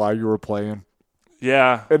perspective, though, while you were playing?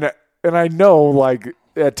 Yeah. And I know, like,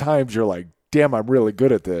 at times you're like, damn, I'm really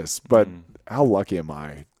good at this. But how lucky am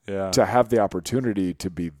I to have the opportunity to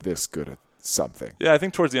be this good at something? Yeah, I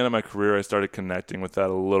think towards the end of my career, I started connecting with that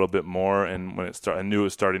a little bit more. And when I knew it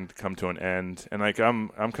was starting to come to an end. And, like, I'm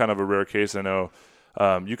kind of a rare case. I know.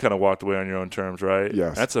 You kind of walked away on your own terms, right?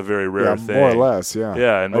 Yes. That's a very rare thing. More or less, yeah.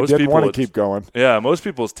 Yeah, and most I didn't people want to keep going. Yeah, most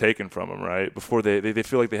people it's taken from them, right? Before they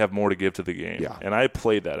feel like they have more to give to the game. Yeah. And I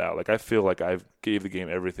played that out. Like, I feel like I gave the game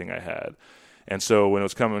everything I had. And so when it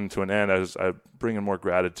was coming to an end, I bringing more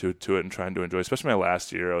gratitude to it and trying to enjoy, especially my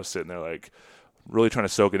last year. I was sitting there, like, really trying to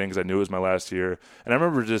soak it in because I knew it was my last year. And I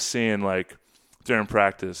remember just seeing, like, during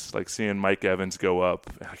practice, like seeing Mike Evans go up.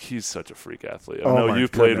 He's such a freak athlete. I know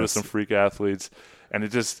you've played with some freak athletes. And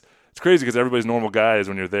it's crazy because everybody's normal guys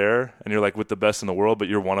when you're there and you're like with the best in the world, but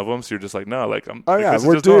you're one of them. So you're just like, no, like I'm. Oh yeah,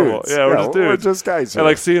 we're just dudes. Normal. Yeah, we're just dudes. We're just guys. And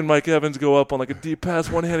like seeing Mike Evans go up on like a deep pass,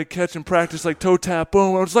 one-handed catch in practice, like toe tap,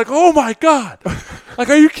 boom. I was like, oh my god, like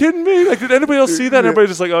are you kidding me? Like did anybody else see that? And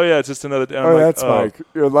everybody's just like, oh yeah, it's just another. Oh, like, that's Mike.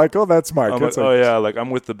 You're like, oh, that's Mike. Like, oh yeah, like I'm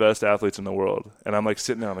with the best athletes in the world, and I'm like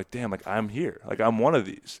sitting there, I'm like, damn, like I'm here, like I'm one of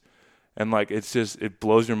these. And, like, it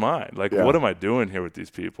blows your mind. Like, what am I doing here with these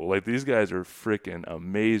people? Like, these guys are freaking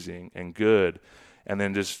amazing and good. And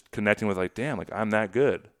then just connecting with, like, damn, like, I'm that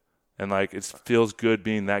good. And, like, it feels good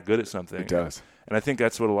being that good at something. It does. And I think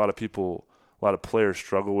that's what a lot of players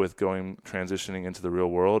struggle with transitioning into the real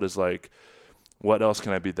world is, like, what else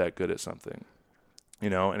can I be that good at something? You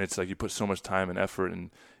know, and it's like you put so much time and effort, and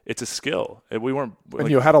it's a skill. And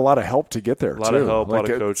you had a lot of help to get there, too. A lot of help, a lot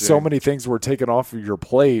of coaching. So many things were taken off of your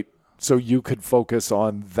plate so you could focus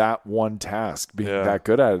on that one task, being that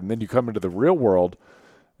good at it. And then you come into the real world,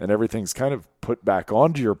 and everything's kind of put back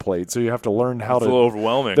onto your plate. So you have to learn how it's a little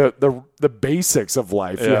overwhelming. The basics of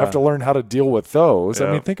life. You have to learn how to deal with those. Yeah.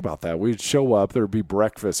 I mean, think about that. We'd show up. There would be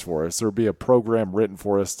breakfast for us. There would be a program written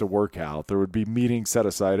for us to work out. There would be meetings set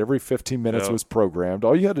aside. Every 15 minutes was programmed.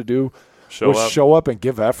 All you had to do was show up and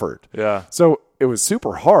give effort. Yeah. So it was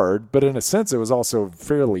super hard, but in a sense, it was also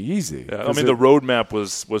fairly easy. Yeah. I mean, the roadmap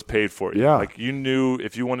was paid for you. Yeah. Like, you knew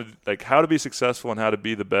if you wanted, like, how to be successful and how to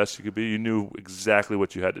be the best you could be, you knew exactly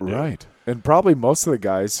what you had to do. Right. And probably most of the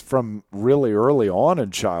guys from really early on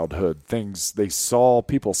in childhood,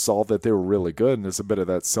 people saw that they were really good, and it's a bit of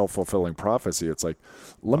that self-fulfilling prophecy. It's like,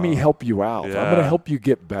 let me help you out. Yeah. I'm going to help you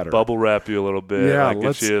get better. Bubble wrap you a little bit. Yeah, like,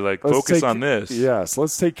 get you, like, focus on this. Yes,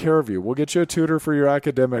 let's take care of you. We'll get you a tutor for your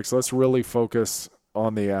academics. Let's really focus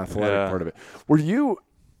on the athletic part of it. Were you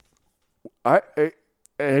 – I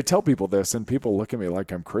tell people this, and people look at me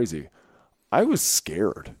like I'm crazy. I was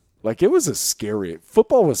scared. Like, it was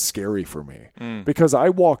football was scary for me because I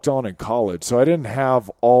walked on in college, so I didn't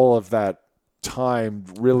have all of that time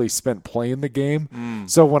really spent playing the game.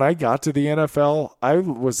 So when I got to the NFL, I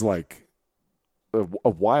was like a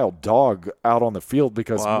wild dog out on the field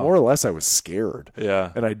because more or less I was scared.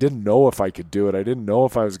 Yeah. And I didn't know if I could do it. I didn't know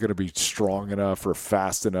if I was going to be strong enough or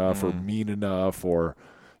fast enough or mean enough or,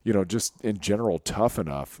 you know, just in general tough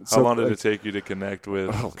enough. How long did it take you to connect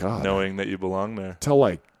with knowing that you belong there? Till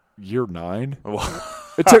like year 9.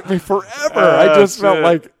 It took me forever. I just felt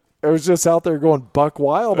like I was just out there going buck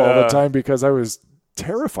wild all the time because I was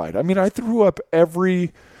terrified. I mean, I threw up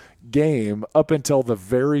every game up until the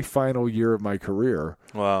very final year of my career.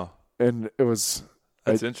 Wow. And it was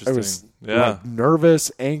That's interesting. I was like,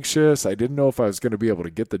 nervous, anxious. I didn't know if I was going to be able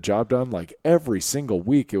to get the job done. Like every single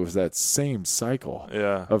week, it was that same cycle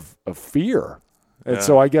of fear. And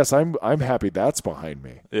so I guess I'm happy that's behind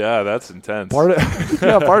me. Yeah, that's intense. Part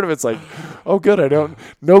of it's like, oh, good.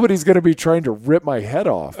 Nobody's going to be trying to rip my head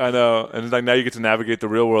off. I know. And like now you get to navigate the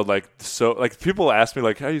real world. Like, so like people ask me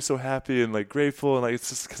like, how are you so happy and like grateful? And like, it's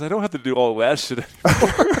just because I don't have to do all that shit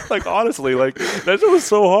anymore. Like, honestly, like that shit was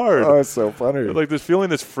so hard. Oh, it's so funny. Like this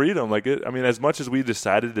feeling, this freedom. Like I mean, as much as we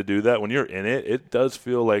decided to do that, when you're in it, it does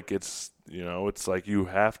feel like it's, you know, it's like you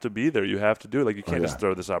have to be there. You have to do it. Like you can't just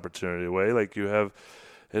throw this opportunity away. Like you have,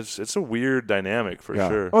 it's a weird dynamic for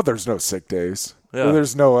sure. Oh, there's no sick days. Yeah.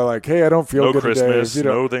 There's no like, hey, I don't feel good today. Christmas,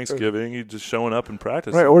 no Thanksgiving. You just showing up and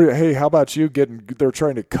practicing. Right. Or hey, how about you they're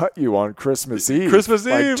trying to cut you on Christmas Eve. Christmas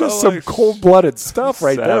Eve. Just some cold-blooded stuff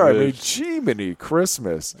right there. I mean, Jiminy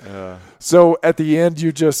Christmas. Yeah. So at the end,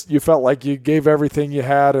 you felt like you gave everything you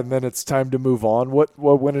had, and then it's time to move on. What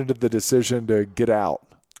went into the decision to get out?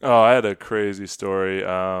 Oh, I had a crazy story.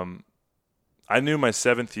 I knew my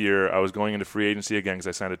 7th year I was going into free agency again because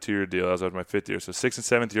I signed a 2-year deal. I was out my 5th year. So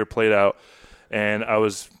 6th and 7th year played out, and I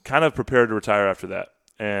was kind of prepared to retire after that.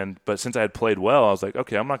 But since I had played well, I was like,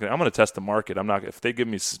 okay, I'm going to test the market. If they give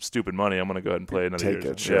me some stupid money, I'm going to go ahead and play another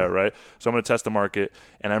year. Sure. Yeah, right. So I'm going to test the market.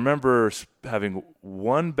 And I remember having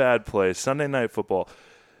one bad play, Sunday Night Football.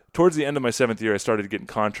 Towards the end of my 7th year, I started getting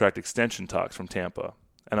contract extension talks from Tampa.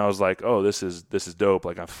 And I was like, oh, this is dope.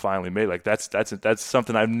 Like, I finally made it. Like, that's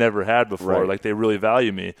something I've never had before. Right. Like, they really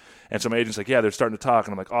value me. And so my agent's like, yeah, they're starting to talk.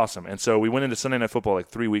 And I'm like, awesome. And so we went into Sunday Night Football like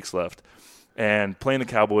 3 weeks left and playing the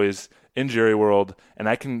Cowboys in Jerry World. And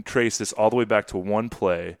I can trace this all the way back to one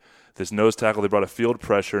play. This nose tackle, they brought a field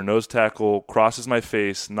pressure. Nose tackle crosses my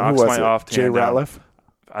face, knocks my off hand Jay down. Ratliff?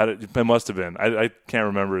 It must have been. I can't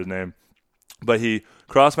remember his name. But he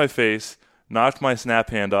crossed my face, knocked my snap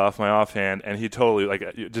hand off, my offhand, and he totally, like,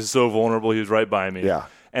 just so vulnerable. He was right by me. Yeah.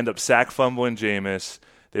 End up sack fumbling Jameis.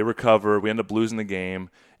 They recover. We end up losing the game.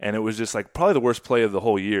 And it was just, like, probably the worst play of the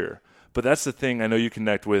whole year. But that's the thing I know you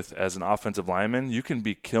connect with as an offensive lineman. You can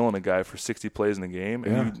be killing a guy for 60 plays in the game,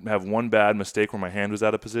 and you have one bad mistake where my hand was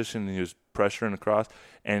out of position and he was pressuring across,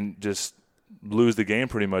 and just lose the game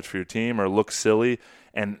pretty much for your team or look silly.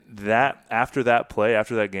 And that after that play,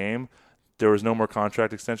 after that game, there was no more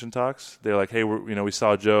contract extension talks. They're like, hey, we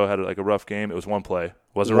saw Joe had a rough game. It was one play. It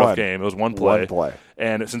wasn't a rough game. It was one play. One play.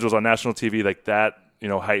 And since it was on national TV, like that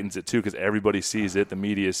heightens it too because everybody sees it. The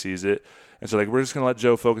media sees it. And so, like, we're just going to let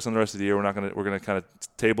Joe focus on the rest of the year. We're going to kind of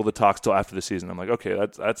table the talks till after the season. I'm like, okay,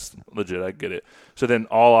 that's legit. I get it. So then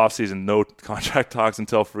all offseason, no contract talks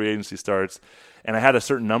until free agency starts. And I had a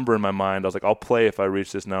certain number in my mind. I was like, I'll play if I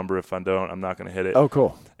reach this number. If I don't, I'm not going to hit it. Oh,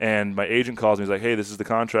 cool. And my agent calls me. He's like, hey, this is the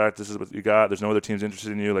contract. This is what you got. There's no other teams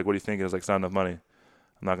interested in you. Like, what do you think? I was like, it's not enough money.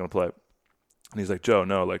 I'm not going to play. And he's like, Joe,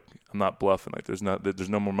 no, like, I'm not bluffing. Like, there's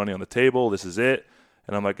no more money on the table. This is it.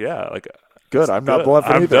 And I'm like, yeah, like, good. I'm not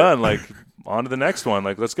bluffing I'm either. done. Like, on to the next one.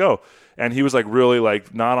 Like, let's go. And he was like really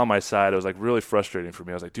like not on my side. It was like really frustrating for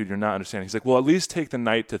me. I was like, dude, you're not understanding. He's like, well, at least take the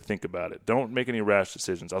night to think about it. Don't make any rash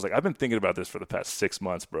decisions. I was like, I've been thinking about this for the past 6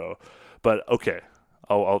 months, bro. But okay,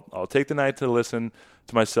 I'll take the night to listen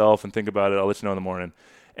to myself and think about it. I'll let you know in the morning.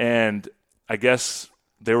 And I guess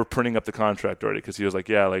they were printing up the contract already because he was like,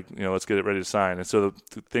 yeah, like, let's get it ready to sign. And so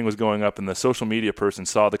the thing was going up, and the social media person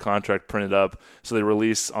saw the contract printed up. So they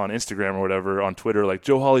release on Instagram or whatever, on Twitter, like,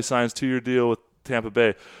 Joe Hawley signs 2-year deal with Tampa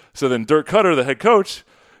Bay. So then Dirk Cutter, the head coach,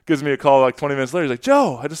 gives me a call like 20 minutes later. He's like,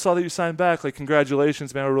 Joe, I just saw that you signed back. Like,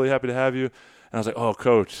 congratulations, man. We're really happy to have you. And I was like, oh,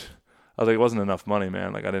 coach. I was like, it wasn't enough money,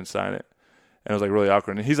 man. Like, I didn't sign it. And it was like really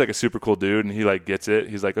awkward. And he's like a super cool dude, and he like gets it.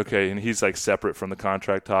 He's like, okay, and he's like separate from the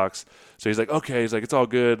contract talks. So he's like, okay, he's like, it's all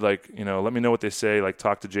good. Like, let me know what they say. Like,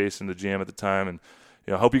 talk to Jason, the GM at the time, and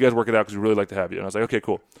I hope you guys work it out because we really like to have you. And I was like, okay,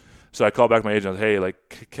 cool. So I called back my agent. I was like, hey,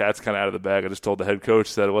 like, cat's kind of out of the bag. I just told the head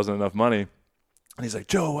coach that it wasn't enough money. And he's like,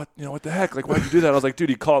 Joe, what the heck? Like, why'd you do that? I was like, dude,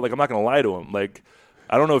 he called. Like, I'm not gonna lie to him. Like,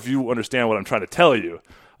 I don't know if you understand what I'm trying to tell you.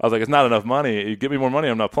 I was like, it's not enough money. You give me more money,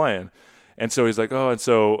 I'm not playing. And so he's like, oh, and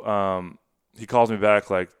so he calls me back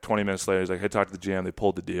like 20 minutes later. He's like, hey, talk to the GM. They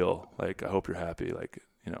pulled the deal. Like, I hope you're happy. Like,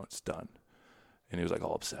 it's done. And he was like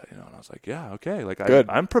all upset, And I was like, yeah, okay. Like,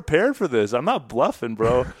 I'm prepared for this. I'm not bluffing,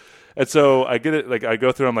 bro. And so I get it. Like, I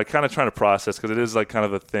go through, I'm like kind of trying to process because it is like kind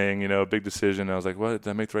of a thing, a big decision. And I was like, what? Did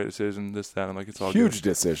I make the right decision? This, that. I'm like, it's all huge good.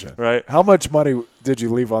 Decision. Right. How much money did you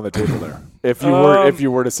leave on the table there? If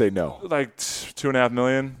you were to say no. Like $2.5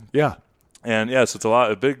 million. Yeah. And yes, it's a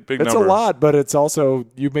lot, a big number. It's a lot, but it's also,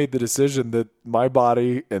 you made the decision that my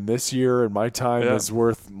body and this year and my time is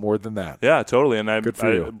worth more than that. Yeah, totally. And Good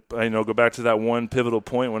for you. I go back to that one pivotal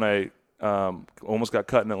point when I almost got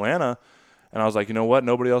cut in Atlanta, and I was like, you know what?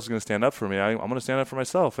 Nobody else is going to stand up for me. I'm going to stand up for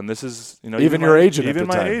myself. And this is, even your agent, even at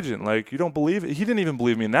the my time. agent, like, you don't believe it. He didn't even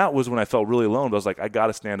believe me, and that was when I felt really alone. But I was like, I got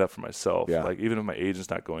to stand up for myself. Yeah. Like, even if my agent's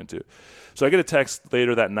not going to. So I get a text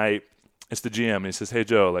later that night. It's the GM, and he says, hey,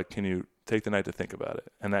 Joe, like, can you take the night to think about it?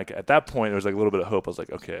 And like, at that point, there was like a little bit of hope. I was like,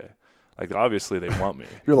 okay, like, obviously they want me.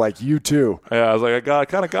 You're like, you too. Yeah, I was like, I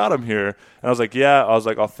kind of got him here. And I was like, yeah. I was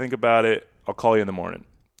like, I'll think about it. I'll call you in the morning.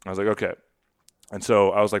 I was like, okay. And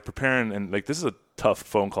so I was like preparing, and like, this is a tough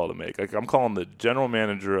phone call to make. Like, I'm calling the general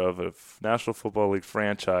manager of a National Football League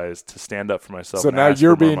franchise to stand up for myself. So now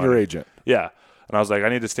you're being your agent. Yeah. And I was like, I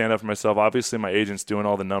need to stand up for myself. Obviously, my agent's doing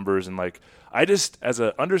all the numbers. And, like, I just, as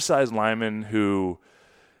an undersized lineman who,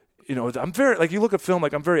 I'm very, like, you look at film,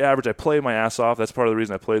 like, I'm very average. I play my ass off. That's part of the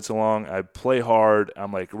reason I played so long. I play hard.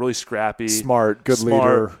 I'm, like, really scrappy. Smart, good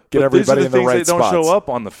leader. Get everybody in the right spots. These are the things that don't show up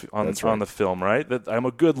on the film, right? That I'm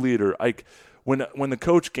a good leader. Like, when the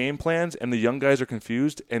coach game plans and the young guys are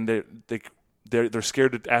confused and they're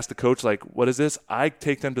scared to ask the coach, like, what is this? I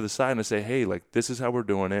take them to the side and I say, hey, like, this is how we're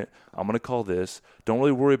doing it. I'm going to call this. Don't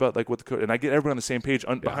really worry about, like, what the coach – and I get everyone on the same page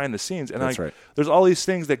behind the scenes. And there's all these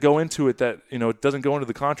things that go into it that, it doesn't go into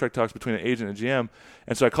the contract talks between an agent and a GM.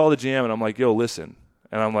 And so I call the GM and I'm like, yo, listen.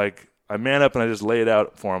 And I'm like, I man up and I just lay it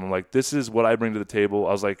out for him. I'm like, this is what I bring to the table.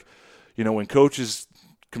 I was like, when coaches –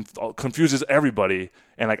 confuses everybody,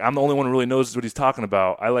 and like, I'm the only one who really knows what he's talking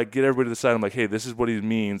about. I like get everybody to the side. I'm like, hey, this is what he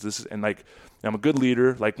means. This is, and like, I'm a good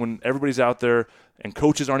leader. Like, when everybody's out there and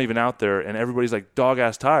coaches aren't even out there and everybody's like dog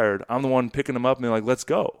ass tired, I'm the one picking them up and they're like, let's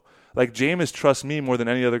go. Like, Jameis trusts me more than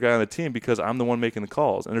any other guy on the team because I'm the one making the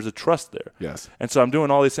calls, and there's a trust there. Yes. And so I'm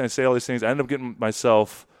doing all these things, say all these things. I end up getting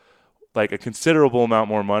myself like a considerable amount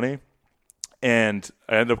more money, and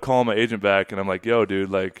I end up calling my agent back, and I'm like, yo, dude,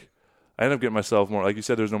 like, I ended up getting myself more, like you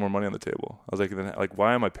said, there's no more money on the table. I was like, then, like,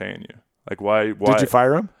 why am I paying you? Like, why? Did you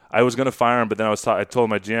fire him? I was going to fire him, but then I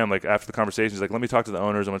told my GM, like, after the conversation, he's like, let me talk to the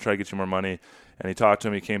owners. I'm going to try to get you more money. And he talked to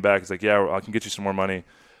him. He came back. He's like, yeah, I can get you some more money. And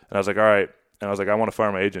I was like, all right. And I was like, I want to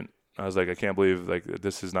fire my agent. I was like, I can't believe, like,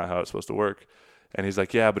 this is not how it's supposed to work. And he's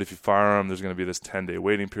like, yeah, but if you fire him, there's going to be this 10-day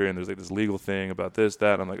waiting period, and there's like this legal thing about this,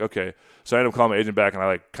 that. And I'm like, okay. So I ended up calling my agent back, and I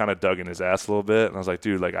like kind of dug in his ass a little bit. And I was like,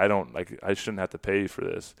 dude, like, I shouldn't have to pay you for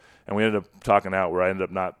this. And we ended up talking out where I ended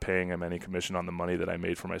up not paying him any commission on the money that I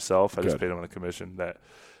made for myself. I just paid him on the commission that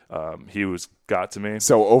he got to me.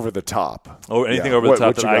 So over the top. Or anything over the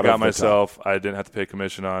top that I got myself, I didn't have to pay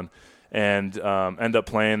commission on. And end up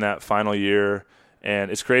playing that final year.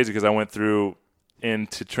 And it's crazy because I went through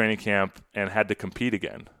into training camp and had to compete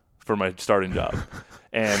again for my starting job.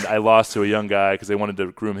 And I lost to a young guy because they wanted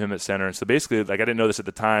to groom him at center. And so basically, like, I didn't know this at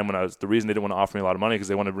the time the reason they didn't want to offer me a lot of money because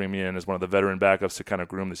they wanted to bring me in as one of the veteran backups to kind of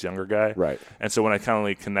groom this younger guy. Right. And so when I kind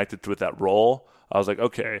of connected with that role, I was like,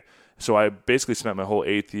 okay. So I basically spent my whole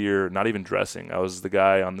 8th year not even dressing. I was the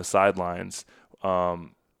guy on the sidelines,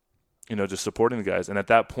 just supporting the guys. And at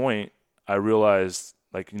that point, I realized,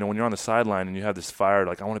 like, when you're on the sideline and you have this fire,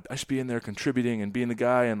 like, I should be in there contributing and being the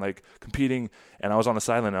guy and, like, competing. And I was on the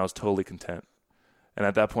sideline and I was totally content. And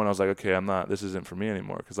at that point, I was like, okay, this isn't for me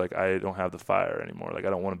anymore because, like, I don't have the fire anymore. Like, I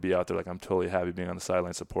don't want to be out there. Like, I'm totally happy being on the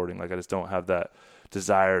sideline supporting. Like, I just don't have that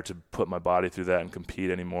desire to put my body through that and compete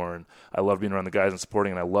anymore. And I love being around the guys and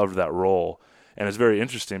supporting, and I loved that role. And it's very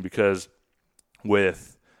interesting because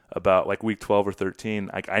with about, like, week 12 or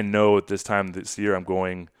 13, like, I know at this time this year I'm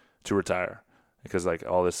going to retire because, like,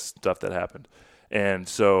 all this stuff that happened. And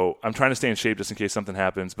so I'm trying to stay in shape just in case something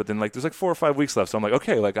happens. But then, like, there's like 4 or 5 weeks left. So I'm like,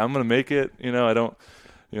 okay, like, I'm going to make it. I don't,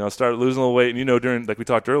 start losing a little weight. And, during, like we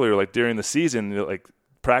talked earlier, like, during the season, like,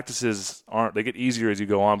 practices they get easier as you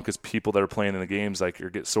go on because people that are playing in the games, like,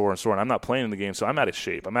 get sore. And I'm not playing in the game. So I'm out of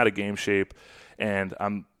shape. I'm out of game shape. And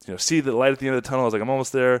I'm, see the light at the end of the tunnel. I was like, I'm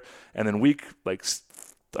almost there. And then week, like,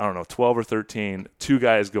 I don't know, 12 or 13, 2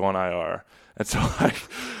 guys go on IR. And so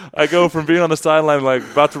I go from being on the sideline, like,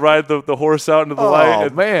 about to ride the horse out into the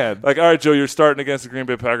light. Oh, man. Like, all right, Joe, you're starting against the Green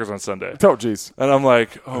Bay Packers on Sunday. Oh, geez. And I'm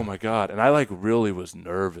like, oh, my God. And I, like, really was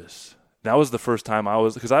nervous. That was the first time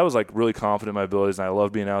because I was, like, really confident in my abilities, and I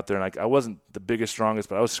loved being out there. And, like, I wasn't the biggest, strongest,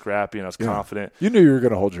 but I was scrappy and I was confident. You knew you were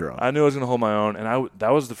going to hold your own. I knew I was going to hold my own. And that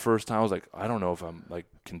was the first time I was like, I don't know if I'm, like,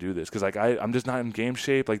 can do this. Because, like, I'm just not in game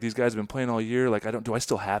shape. Like, these guys have been playing all year. Like, do I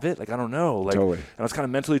still have it? Like, I don't know. Like, totally. And I was kind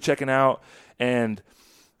of mentally checking out. And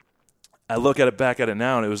I look back at it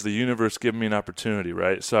now, and it was the universe giving me an opportunity,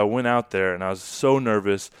 right? So I went out there, and I was so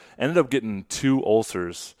nervous. Ended up getting 2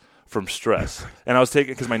 ulcers from stress. And I was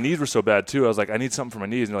taking, because my knees were so bad too, I was like, I need something for my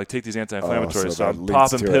knees. And like, take these anti-inflammatories. So I'm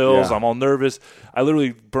popping pills. Yeah. I'm all nervous. I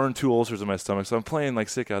literally burned 2 ulcers in my stomach. So I'm playing like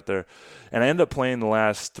sick out there. And I ended up playing the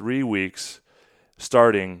last 3 weeks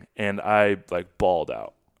starting, and I like balled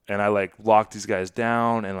out. And I like locked these guys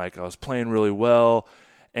down, and like I was playing really well.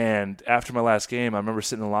 And after my last game, I remember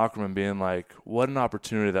sitting in the locker room and being like, what an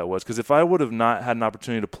opportunity that was. Because if I would have not had an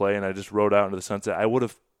opportunity to play and I just rode out into the sunset, I would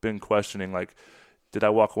have been questioning, like, did I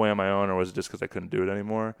walk away on my own, or was it just because I couldn't do it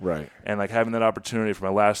anymore? Right. And like having that opportunity for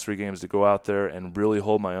my last 3 games to go out there and really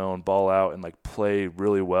hold my own, ball out, and like play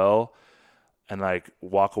really well, and like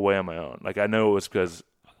walk away on my own. Like I know it was because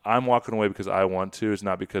I'm walking away because I want to. It's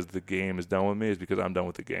not because the game is done with me. It's because I'm done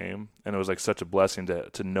with the game. And it was like such a blessing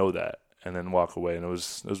to know that and then walk away. And it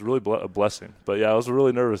was really a blessing. But yeah, I was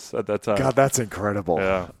really nervous at that time. God, that's incredible.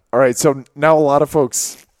 Yeah. All right. So now a lot of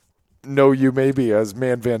folks know you maybe as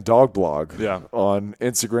Man Van Dog Blog. Yeah. On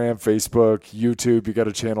Instagram, Facebook, YouTube. You got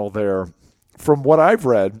a channel there. From what I've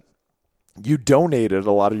read, you donated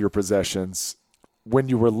a lot of your possessions when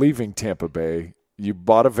you were leaving Tampa Bay. You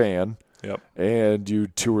bought a van. Yep. And you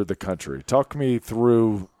toured the country. Talk me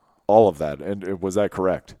through all of that. And was that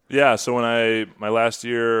correct? Yeah. So when my last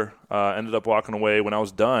year ended up walking away, when I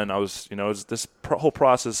was done, I was, it was this whole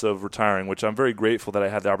process of retiring, which I'm very grateful that I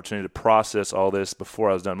had the opportunity to process all this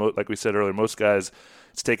before I was done. Like we said earlier, most guys,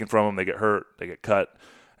 it's taken from them. They get hurt, they get cut.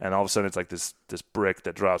 And all of a sudden it's like this brick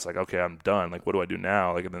that drops, like, okay, I'm done. Like, what do I do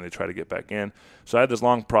now? Like, and then they try to get back in. So I had this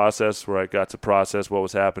long process where I got to process what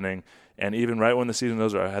was happening. And even right when the season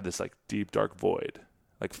was over, I had this like deep, dark void,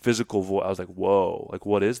 like physical void. I was like, whoa, like,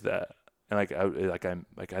 what is that? And I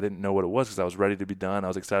didn't know what it was because I was ready to be done. I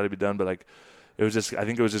was excited to be done, but like, I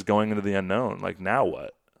think it was just going into the unknown. Like, now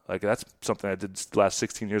what? Like, that's something I did the last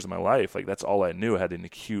 16 years of my life. Like, that's all I knew. I had an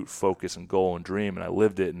acute focus and goal and dream, and I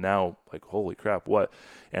lived it. And now, like, holy crap, what?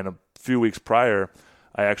 And a few weeks prior,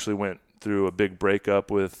 I actually went through a big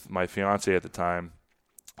breakup with my fiance at the time.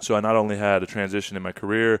 So I not only had a transition in my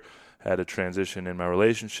career, had a transition in my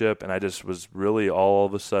relationship, and I just was really all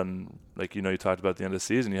of a sudden, like, you talked about at the end of the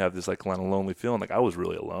season, you have this like kind of lonely feeling. Like, I was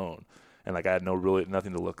really alone, and like I had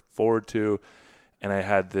nothing to look forward to. And I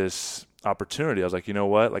had this opportunity. I was like, you know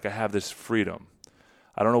what? Like, I have this freedom.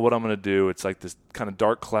 I don't know what I'm going to do. It's like this kind of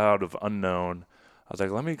dark cloud of unknown. I was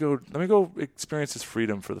like, let me go experience this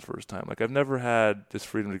freedom for the first time. Like, I've never had this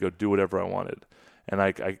freedom to go do whatever I wanted. And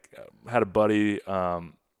I had a buddy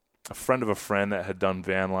a friend of a friend that had done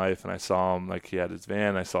van life, and I saw him, like, he had his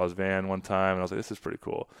van. I saw his van one time, and I was like, this is pretty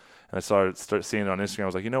cool. And I started seeing it on Instagram. I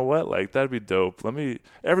was like, you know what? Like, that'd be dope.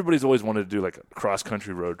 Everybody's always wanted to do, like, a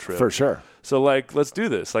cross-country road trip. For sure. So, like, let's do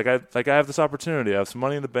this. Like, I have this opportunity. I have some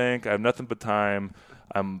money in the bank. I have nothing but time.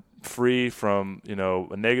 I'm free from,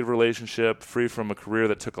 a negative relationship, free from a career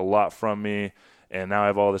that took a lot from me. And now I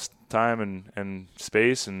have all this time and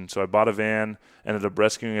space. And so I bought a van, ended up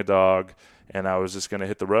rescuing a dog, and I was just going to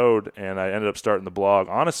hit the road. And I ended up starting the blog.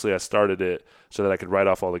 Honestly, I started it so that I could write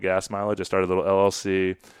off all the gas mileage. I started a little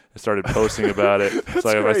LLC. I started posting about it. It's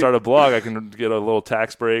like, if I start a blog, I can get a little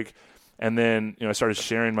tax break. And then, I started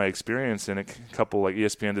sharing my experience, and a couple, like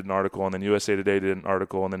ESPN did an article, and then USA Today did an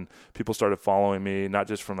article, and then people started following me, not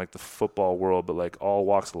just from, like, the football world, but, like, all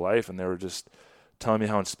walks of life, and they were just telling me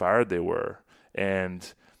how inspired they were,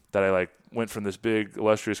 and that I, like, went from this big,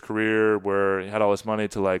 illustrious career where I had all this money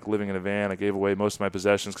to, like, living in a van. I gave away most of my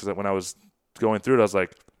possessions because when I was going through it, I was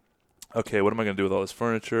like, okay, what am I going to do with all this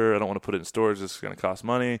furniture? I don't want to put it in storage. This is going to cost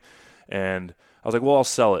money. And I was like, well, I'll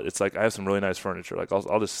sell it. It's like, I have some really nice furniture. Like,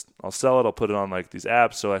 I'll sell it. I'll put it on, like, these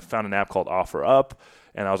apps. So I found an app called OfferUp,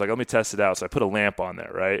 and I was like, let me test it out. So I put a lamp on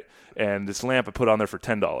there, right? And this lamp I put on there for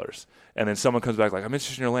 $10. And then someone comes back like, I'm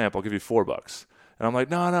interested in your lamp. I'll give you $4. And I'm like,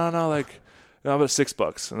 no, like, no, about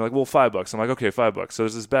 $6. And they're like, well, $5. I'm like, okay, $5. So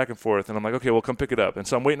there's this back and forth, and I'm like, okay, well, come pick it up. And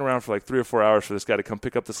so I'm waiting around for like 3 or 4 hours for this guy to come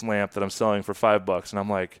pick up this lamp that I'm selling for $5. And I'm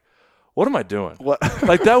like, what am I doing? What?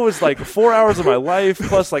 Like, that was like 4 hours of my life,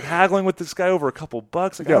 plus like haggling with this guy over a couple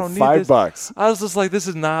bucks. Like, I don't need $5. I was just like, this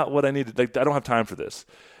is not what I needed. Like, I don't have time for this.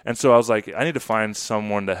 And so I was like, I need to find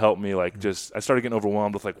someone to help me. Like, I started getting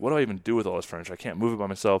overwhelmed with, like, what do I even do with all this furniture? I can't move it by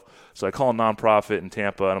myself. So I call a nonprofit in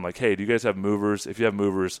Tampa, and I'm like, hey, do you guys have movers? If you have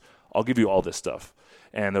movers, I'll give you all this stuff.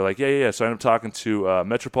 And they're like, yeah. So I ended up talking to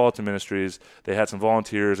Metropolitan Ministries. They had some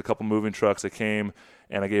volunteers, a couple moving trucks that came,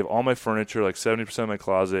 and I gave all my furniture, like 70% of my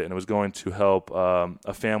closet, and it was going to help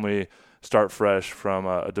a family start fresh from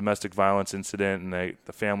a domestic violence incident, and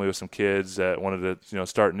the family with some kids that wanted to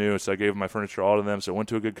start new. So I gave my furniture all to them, so it went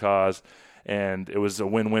to a good cause, and it was a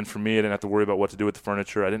win-win for me. I didn't have to worry about what to do with the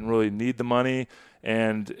furniture. I didn't really need the money,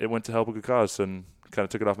 and it went to help a good cause, and kind of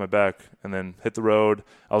took it off my back and then hit the road.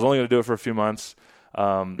 I was only going to do it for a few months.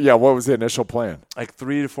 What was the initial plan? Like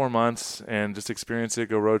 3 to 4 months, and just experience it,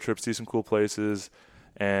 go road trips, see some cool places.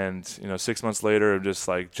 And 6 months later, I'm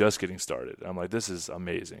just getting started. I'm like, this is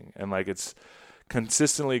amazing. And like, it's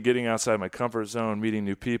consistently getting outside my comfort zone, meeting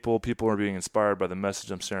new people. People are being inspired by the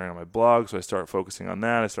message I'm sharing on my blog. So I start focusing on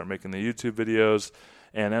that. I start making the YouTube videos,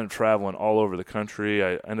 and end up traveling all over the country.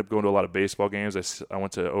 I end up going to a lot of baseball games. I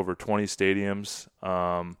went to over 20 stadiums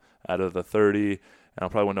out of the 30. And I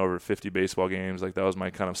probably went over 50 baseball games. Like, that was my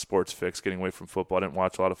kind of sports fix, getting away from football. I didn't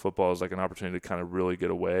watch a lot of football. It was like an opportunity to kind of really get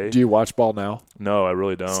away. Do you watch ball now? No, I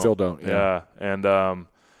really don't. Still don't. Yeah. And,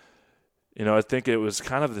 I think it was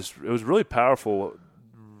kind of it was really powerful,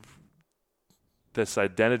 this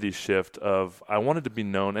identity shift of, I wanted to be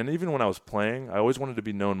known. And even when I was playing, I always wanted to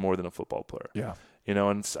be known more than a football player. Yeah.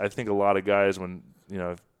 And I think a lot of guys, when,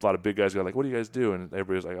 a lot of big guys go like, what do you guys do? And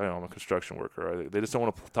everybody's like, I'm a construction worker. They just don't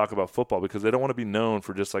want to talk about football because they don't want to be known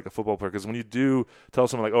for just like a football player. Because when you do tell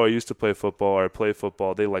someone like, I used to play football, or I play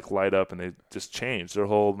football, they like light up and they just change their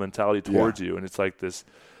whole mentality towards you. And it's like this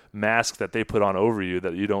mask that they put on over you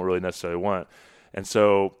that you don't really necessarily want. And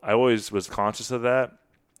so I always was conscious of that.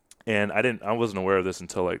 And I wasn't aware of this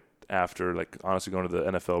until like after, like, honestly going to the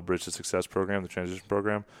NFL Bridge to Success program, the transition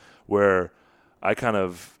program, where I kind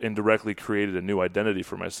of indirectly created a new identity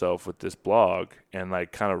for myself with this blog, and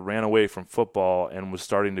like kind of ran away from football and was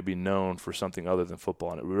starting to be known for something other than football.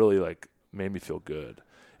 And it really like made me feel good.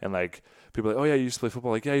 And like, people are like, oh yeah, you used to play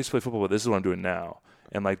football. Like, yeah, I used to play football, but this is what I'm doing now.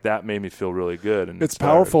 And like, that made me feel really good. And it's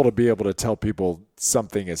powerful to be able to tell people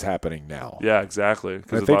something is happening now. Yeah, exactly.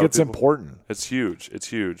 I think it's important. It's huge. It's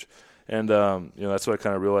huge. And, that's what I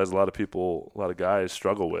kind of realized a lot of guys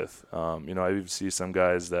struggle with. I even see some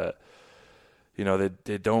guys that,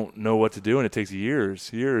 they don't know what to do, and it takes years.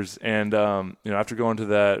 And, after going to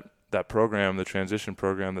that program, the transition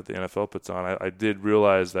program that the NFL puts on, I did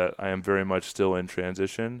realize that I am very much still in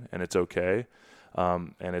transition, and it's okay.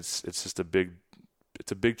 And it's just a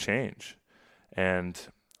big change. And,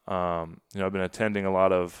 I've been attending a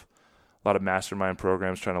lot of mastermind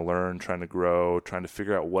programs, trying to learn, trying to grow, trying to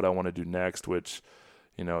figure out what I want to do next, which,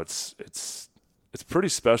 it's pretty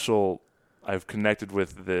special. I've connected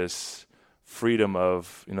with this freedom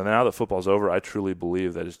of, now that football's over, I truly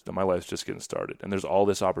believe that my life's just getting started, and there's all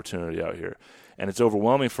this opportunity out here. And it's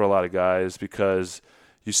overwhelming for a lot of guys because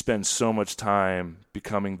you spend so much time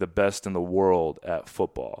becoming the best in the world at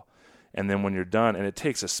football. And then when you're done, and it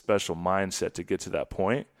takes a special mindset to get to that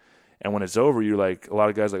point, And when it's over, you're like, a lot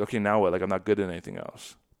of guys are like, okay, now what? Like, I'm not good at anything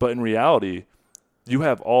else. But in reality, you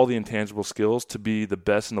have all the intangible skills to be the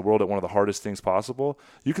best in the world at one of the hardest things possible.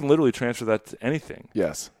 You can literally transfer that to anything.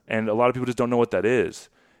 Yes. And a lot of people just don't know what that is.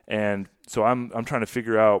 And so I'm trying to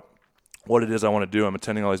figure out what it is I want to do. I'm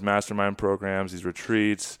attending all these mastermind programs, these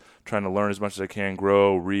retreats, trying to learn as much as I can,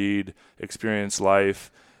 grow, read, experience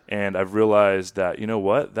life. And I've realized that, you know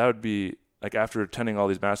what, that would be like after attending all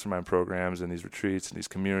these mastermind programs and these retreats and these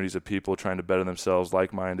communities of people trying to better themselves,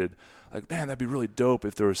 like-minded, like, man, that'd be really dope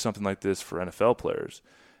if there was something like this for NFL players.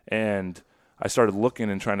 And I started looking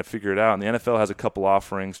and trying to figure it out. And the NFL has a couple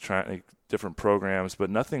offerings, different programs, but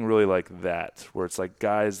nothing really like that, where it's like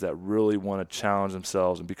guys that really want to challenge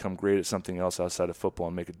themselves and become great at something else outside of football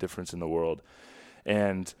and make a difference in the world.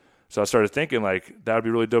 And so I started thinking, like, that would be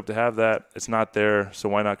really dope to have that. It's not there, so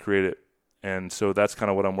why not create it? And so that's kind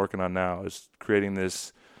of what I'm working on now, is creating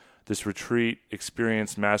this retreat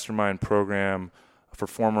experience mastermind program for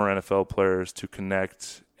former NFL players to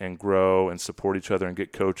connect and grow and support each other and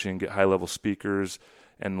get coaching, get high-level speakers,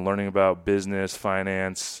 and learning about business,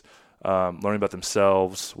 finance, learning about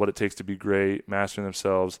themselves, what it takes to be great, mastering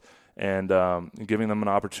themselves, and giving them an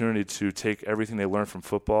opportunity to take everything they learn from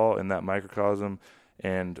football in that microcosm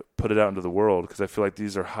and put it out into the world. Because I feel like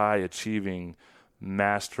these are high-achieving,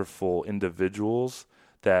 masterful individuals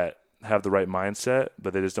that have the right mindset,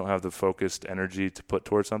 but they just don't have the focused energy to put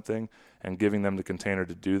towards something. And giving them the container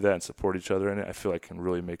to do that and support each other in it, I feel like can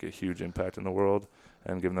really make a huge impact in the world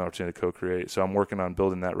and give them the opportunity to co-create. So I'm working on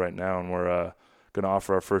building that right now, and we're going to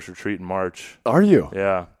offer our first retreat in March. Are you?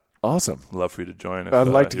 Yeah. Awesome. Love for you to join. I'd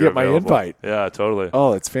like to get my invite. Yeah, totally.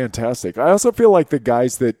 Oh, it's fantastic. I also feel like the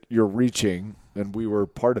guys that you're reaching, and we were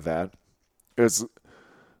part of that,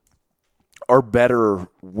 are better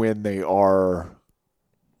when they are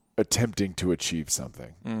attempting to achieve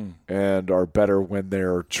something and are better when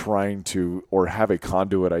they're trying to, or have a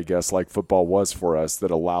conduit, I guess, like football was for us,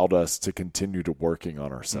 that allowed us to continue to working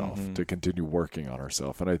on ourselves,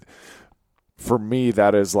 And for me,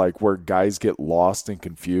 that is like where guys get lost and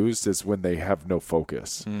confused, is when they have no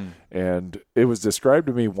focus. And it was described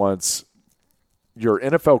to me once, your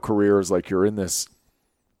NFL career is like you're in this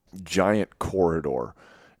giant corridor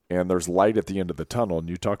and there's light at the end of the tunnel. And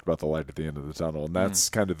you talked about the light at the end of the tunnel, and that's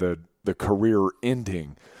kind of the career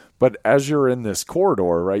ending. But as you're in this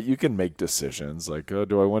corridor, right, you can make decisions like,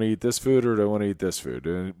 do I want to eat this food or do I want to eat this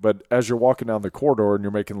food? But as you're walking down the corridor and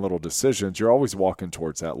you're making little decisions, you're always walking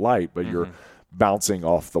towards that light, but you're bouncing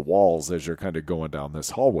off the walls as you're kind of going down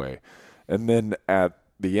this hallway. And then at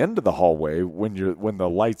the end of the hallway, when the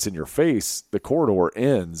light's in your face, the corridor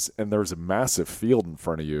ends and there's a massive field in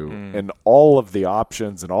front of you, and all of the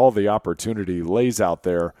options and all the opportunity lays out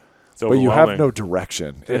there, but you have no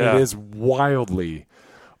direction, and it is wildly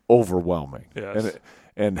overwhelming. Yes.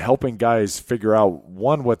 And helping guys figure out,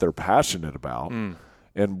 one, what they're passionate about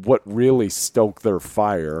and what really stoked their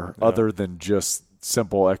fire, other than just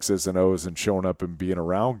simple X's and O's and showing up and being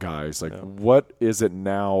around guys. Like, what is it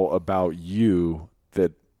now about you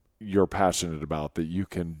that you're passionate about, that you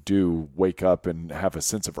can wake up and have a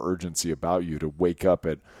sense of urgency about you, to wake up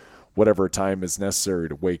at whatever time is necessary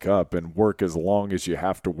to wake up and work as long as you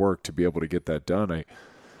have to work to be able to get that done.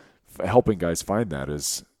 Helping guys find that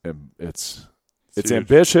it's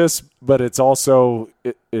ambitious, but it's also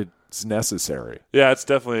it's necessary. Yeah, it's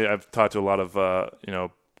definitely. I've talked to a lot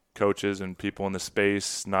of coaches and people in the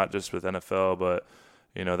space, not just with NFL, but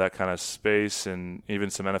that kind of space, and even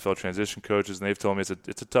some NFL transition coaches, and they've told me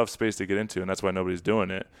it's a tough space to get into, and that's why nobody's doing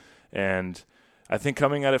it. And I think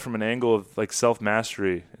coming at it from an angle of like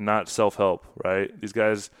self-mastery and not self-help, right? These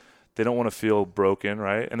guys, they don't want to feel broken,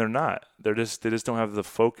 right? And they're not. They just don't have the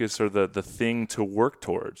focus or the thing to work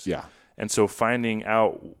towards. Yeah. And so finding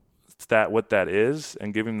out what that is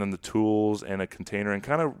and giving them the tools and a container and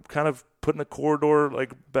kind of putting a corridor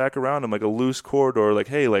like back around them, like a loose corridor, like,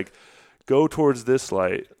 hey, like, go towards this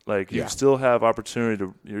light. Like, you still have opportunity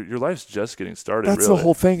to your life's just getting started. That's really the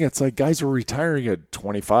whole thing. It's like guys are retiring at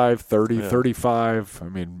 25, 30, 35. I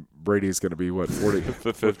mean, Brady's going to be, 40?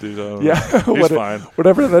 The 50s. Yeah. He's fine.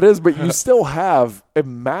 Whatever that is. But you still have a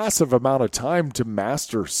massive amount of time to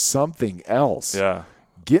master something else. Yeah.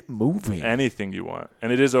 Get moving. Anything you want.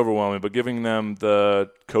 And it is overwhelming, but giving them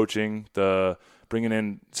the coaching, bringing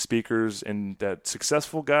in speakers and that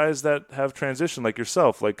successful guys that have transitioned like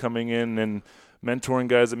yourself, like coming in and mentoring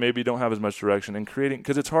guys that maybe don't have as much direction and creating,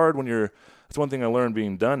 because it's hard when it's one thing I learned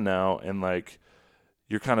being done now, and like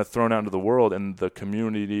you're kind of thrown out into the world, and the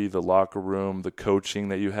community, the locker room, the coaching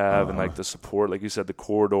that you have, and like the support, like you said, the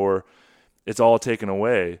corridor, it's all taken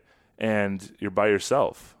away and you're by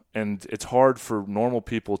yourself. And it's hard for normal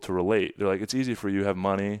people to relate. They're like, it's easy for you to have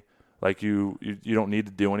money, Like you don't need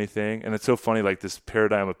to do anything. And it's so funny, like this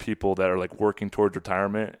paradigm of people that are like working towards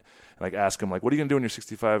retirement. Like ask them, like, what are you going to do when you're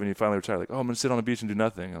 65 and you finally retire? Like, oh, I'm going to sit on the beach and do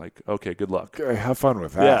nothing. And like, okay, good luck. Have fun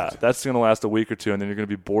with that. Yeah, that's going to last a week or two, and then you're going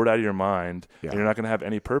to be bored out of your mind, Yeah. and you're not going to have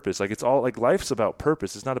any purpose. Like, it's all like life's about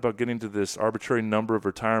purpose. It's not about getting to this arbitrary number of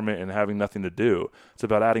retirement and having nothing to do. It's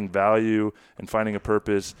about adding value and finding a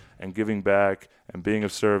purpose and giving back and being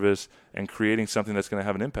of service and creating something that's going to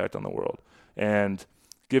have an impact on the world. And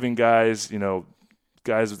giving guys,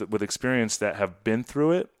 guys with experience that have been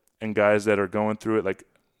through it and guys that are going through it, like,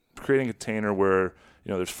 creating a container where,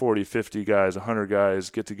 there's 40, 50 guys, 100 guys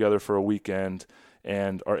get together for a weekend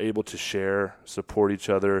and are able to share, support each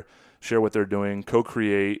other, share what they're doing,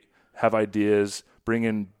 co-create, have ideas, bring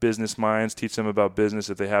in business minds, teach them about business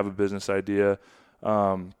if they have a business idea.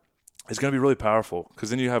 It's going to be really powerful because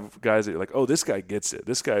then you have guys that are like, oh, this guy gets it.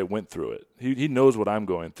 This guy went through it. He knows what I'm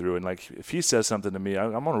going through. And like, if he says something to me,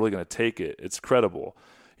 I'm really going to take it. It's credible.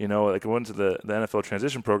 Like I went to the NFL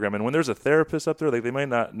transition program, and when there's a therapist up there, like they might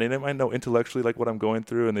know intellectually like what I'm going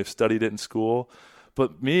through, and they've studied it in school.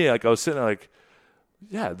 But me, like I was sitting there like,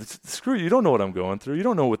 yeah, screw you. You don't know what I'm going through. You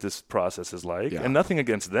don't know what this process is like. Yeah. And nothing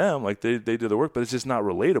against them. Like they do the work, but it's just not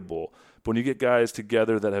relatable. But when you get guys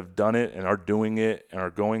together that have done it and are doing it and are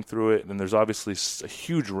going through it, then there's obviously a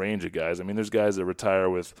huge range of guys. I mean, there's guys that retire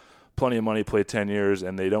with plenty of money, play 10 years,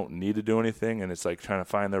 and they don't need to do anything, and it's like trying to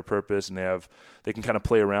find their purpose, and they can kind of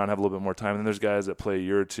play around, have a little bit more time. And then there's guys that play a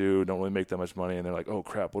year or two, don't really make that much money, and they're like, oh,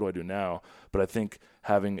 crap, what do I do now? But I think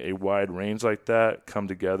having a wide range like that come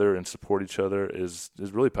together and support each other is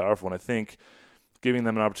really powerful. And I think giving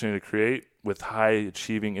them an opportunity to create with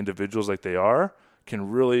high-achieving individuals like they are can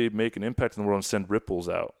really make an impact in the world and send ripples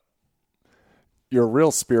out. You're a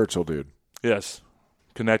real spiritual dude. Yes.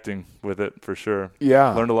 Connecting with it for sure.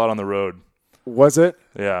 Yeah. Learned a lot on the road. Was it?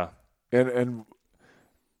 Yeah. And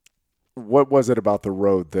what was it about the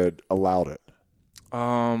road that allowed it?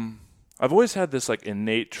 I've always had this like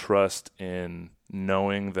innate trust in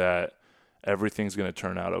knowing that everything's going to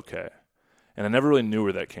turn out okay. And I never really knew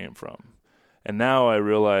where that came from. And now I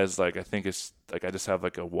realize, like, I think it's like I just have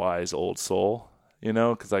like a wise old soul,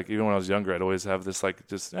 because like even when I was younger, I'd always have this like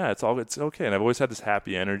just, it's okay. And I've always had this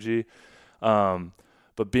happy energy.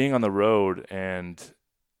 But being on the road and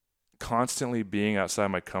constantly being outside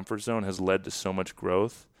my comfort zone has led to so much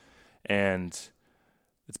growth, and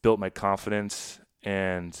it's built my confidence.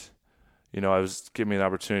 And, I was given me an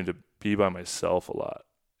opportunity to be by myself a lot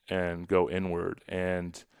and go inward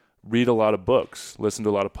and read a lot of books, listen to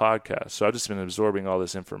a lot of podcasts. So I've just been absorbing all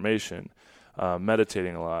this information,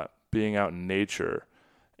 meditating a lot, being out in nature.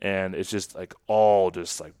 And it's just like all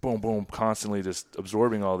just like boom, boom, constantly just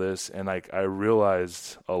absorbing all this. And like I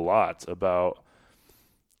realized a lot about,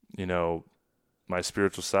 my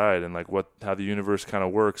spiritual side and like how the universe kind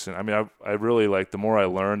of works. And I mean, I really like the more I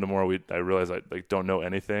learn, the more I realize I like don't know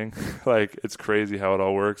anything. Like it's crazy how it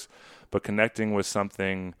all works. But connecting with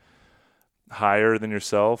something higher than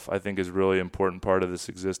yourself, I think, is a really important part of this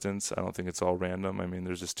existence. I don't think it's all random. I mean,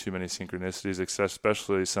 there's just too many synchronicities,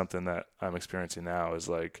 especially something that I'm experiencing now is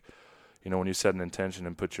like, when you set an intention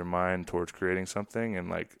and put your mind towards creating something and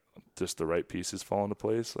like just the right pieces fall into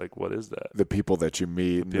place, like what is that? The people that you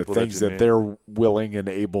meet, the things that they're willing and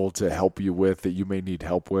able to help you with that you may need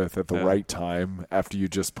help with at the right time after you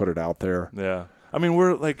just put it out there. Yeah. I mean,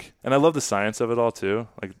 we're like, and I love the science of it all too.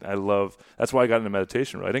 Like that's why I got into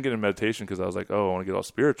meditation. Right? I didn't get into meditation because I was like, oh, I want to get all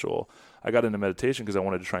spiritual. I got into meditation because I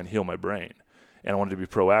wanted to try and heal my brain, and I wanted to be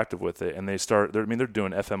proactive with it. And they're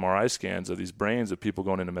doing fMRI scans of these brains of people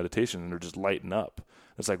going into meditation, and they're just lighting up.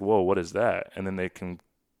 It's like, whoa, what is that? And then they can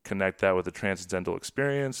connect that with a transcendental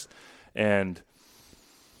experience. And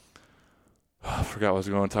I forgot what I was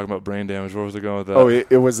going to talk about brain damage. Where was I going with that? Oh,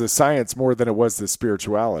 it was the science more than it was the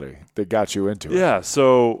spirituality that got you into it. Yeah.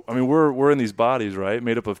 So, I mean, we're in these bodies, right,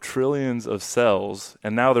 made up of trillions of cells.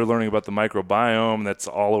 And now they're learning about the microbiome that's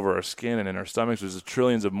all over our skin and in our stomachs. There's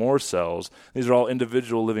trillions of more cells. These are all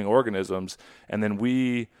individual living organisms. And then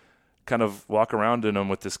we kind of walk around in them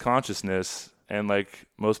with this consciousness. And, like,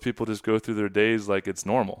 most people just go through their days like it's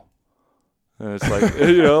normal. And it's like,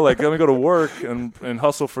 like I'm going to go to work and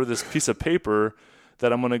hustle for this piece of paper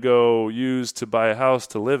that I'm going to go use to buy a house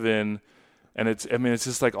to live in. And it's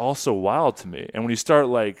just like all so wild to me. And when you start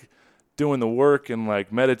like doing the work and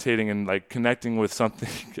like meditating and like connecting with something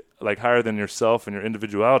like higher than yourself and your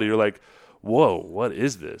individuality, you're like, whoa, what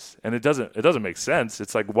is this? And it doesn't make sense.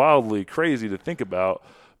 It's like wildly crazy to think about.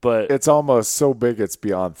 But it's almost so big it's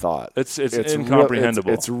beyond thought. It's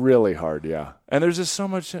incomprehensible. It's really hard, yeah. And there's just so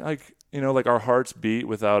much like, like our hearts beat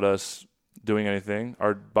without us doing anything.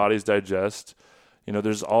 Our bodies digest.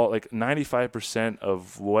 there's all like 95%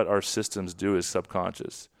 of what our systems do is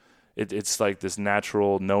subconscious. It's like this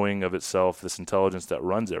natural knowing of itself, this intelligence that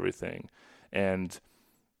runs everything. And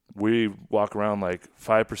we walk around like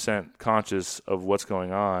 5% conscious of what's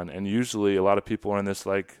going on. And usually a lot of people are in this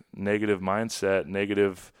like negative mindset,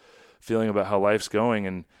 negative feeling about how life's going.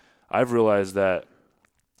 And I've realized that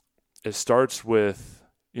it starts with,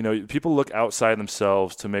 people look outside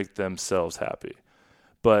themselves to make themselves happy.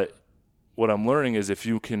 But what I'm learning is if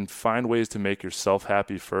you can find ways to make yourself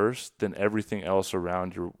happy first, then everything else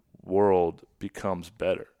around your world becomes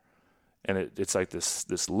better. And it's like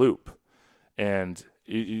this loop. And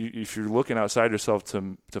if you're looking outside yourself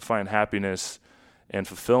to find happiness and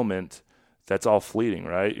fulfillment, that's all fleeting,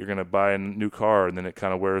 right? You're going to buy a new car and then it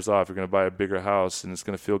kind of wears off. You're going to buy a bigger house and it's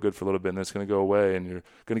going to feel good for a little bit and then it's going to go away and you're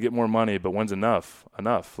going to get more money. But when's enough?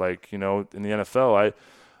 Like, in the NFL, I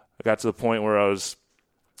got to the point where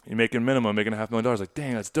you're making minimum, making $500,000. Like,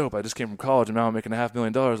 dang, that's dope. I just came from college and now I'm making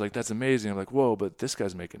 $500,000. Like, that's amazing. I'm like, whoa, but this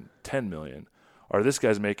guy's making $10 million. Or this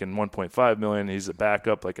guy's making $1.5 million. He's a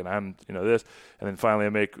backup. Like, and I'm, this. And then finally I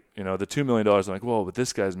make, the $2 million. I'm like, whoa, but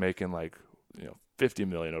this guy's making like, $50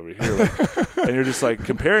 million over here. Like, and you're just like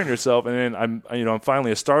comparing yourself. And then I'm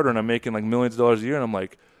finally a starter and I'm making like millions of dollars a year. And I'm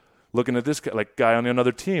like looking at this guy on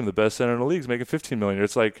another team, the best center in the league is making $15 million.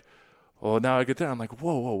 It's like, well, now I get there. I'm like,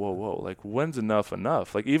 whoa. Like, when's enough?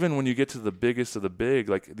 Like, even when you get to the biggest of the big,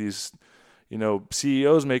 like these,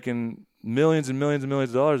 CEOs making millions and millions and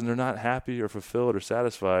millions of dollars and they're not happy or fulfilled or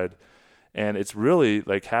satisfied. And it's really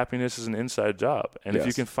like happiness is an inside job. And if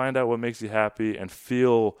you can find out what makes you happy and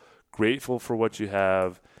feel grateful for what you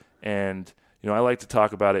have. And, I like to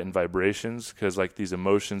talk about it in vibrations because like these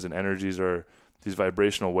emotions and energies are these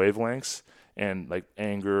vibrational wavelengths, and like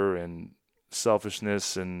anger and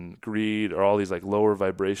selfishness and greed are all these like lower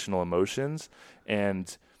vibrational emotions.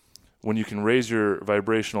 And when you can raise your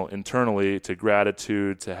vibrational internally to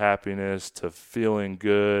gratitude, to happiness, to feeling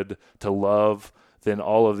good, to love, then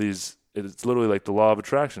all of these, it's literally like the law of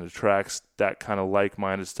attraction. It attracts that kind of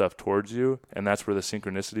like-minded stuff towards you, and that's where the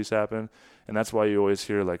synchronicities happen. And that's why you always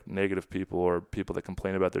hear like negative people or people that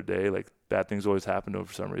complain about their day, like bad things always happen to them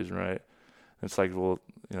for some reason, right? It's like, well,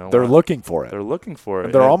 they're looking for it. They're looking for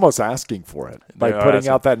it. They're almost asking for it by putting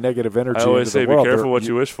out that negative energy. I always say, into the world. Be careful what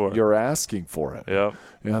you wish for. You're asking for it. Yeah,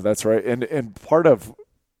 yeah, that's right. And part of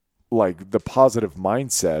like the positive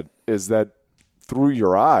mindset is that through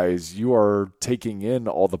your eyes, you are taking in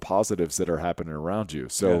all the positives that are happening around you.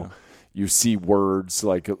 So you see words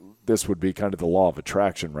like this would be kind of the law of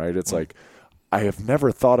attraction, right? It's like, I have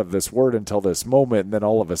never thought of this word until this moment, and then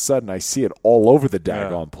all of a sudden I see it all over the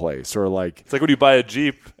daggone place. Or like, it's like when you buy a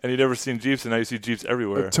Jeep and you've never seen Jeeps, and now you see Jeeps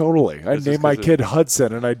everywhere. Totally. I named my kid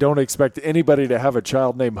Hudson, and I don't expect anybody to have a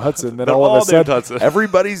child named Hudson. Then all of a sudden,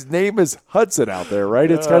 everybody's name is Hudson out there, right?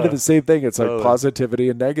 It's kind of the same thing. It's like positivity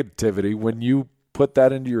and negativity. When you put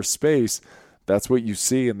that into your space, that's what you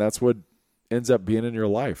see, and that's what ends up being in your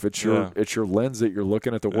life. It's your lens that you're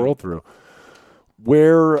looking at the world through.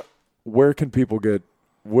 Where can people get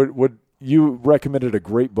what you recommended a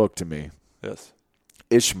great book to me? Yes.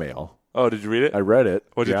 Ishmael. Oh, did you read it? I read it.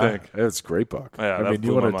 What'd you think? It's a great book. Yeah, I mean,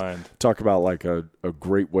 blew my mind. Talk about like a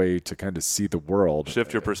great way to kind of see the world.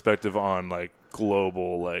 Shift your perspective on like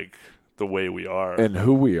global, like the way we are. And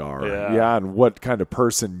who we are. Yeah, and what kind of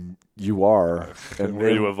person you are. And where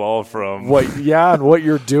you evolved from. And what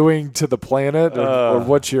you're doing to the planet or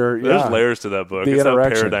what you're... There's layers to that book. It's a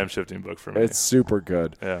paradigm-shifting book for me. It's super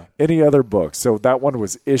good. Yeah. Any other books? So that one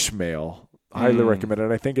was Ishmael. Highly recommend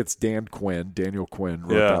it. I think it's Daniel Quinn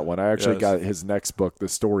wrote that one. I actually got his next book, The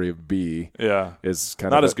Story of B. Yeah. Is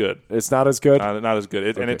kind not of as good. It's not as good? Not as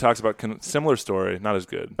good. And it talks about similar story, not as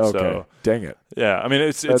good. Okay. So, dang it. Yeah. I mean,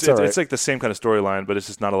 it's like the same kind of storyline, but it's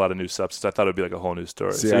just not a lot of new substance. I thought it would be like a whole new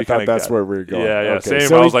story. See, I thought that's where we were going. Yeah, yeah. Okay. Same.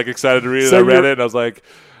 So I was like excited to read it. I read it, and I was like,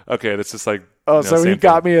 okay, that's just like... Oh, so he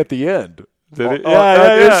got me at the end. Did it?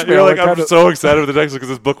 Yeah. You're like, I'm so excited with the next one because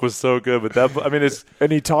this book was so good. But that, I mean, it's...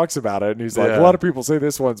 And he talks about it, and he's like, a lot of people say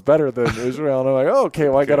this one's better than Ishmael. And I'm like, oh, okay,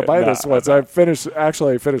 well, I got to buy this one. So I finished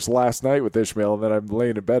last night with Ishmael, and then I'm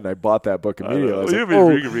laying in bed, and I bought that book immediately. You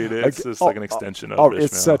can read it. It's just like an extension of Ishmael.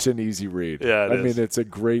 It's such an easy read. Yeah, I mean, it's a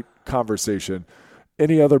great conversation.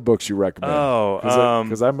 Any other books you recommend?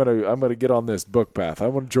 Because I'm gonna get on this book path. I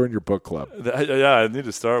want to join your book club. I need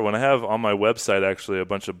to start one. I have on my website actually a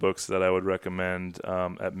bunch of books that I would recommend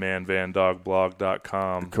at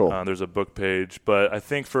manvandogblog.com. Cool. There's a book page, but I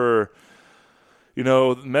think for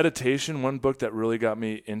meditation, one book that really got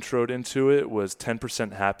me introed into it was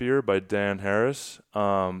 10% Happier by Dan Harris.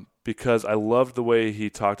 because I loved the way he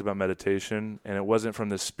talked about meditation, and it wasn't from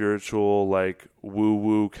this spiritual, like,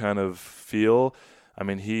 woo-woo kind of feel. I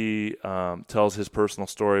mean, he tells his personal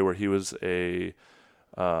story where he was a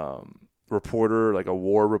reporter, like a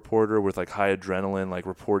war reporter with like high adrenaline, like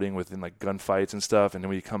reporting within like gunfights and stuff. And then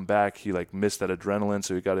when he come back, he like missed that adrenaline.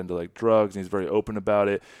 So he got into like drugs, and he's very open about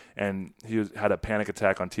it. And he had a panic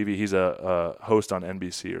attack on TV. He's a host on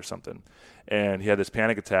NBC or something. And he had this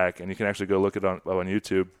panic attack, and you can actually go look it on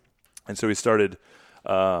YouTube. And so he started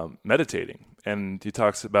meditating, and he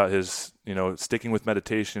talks about his, sticking with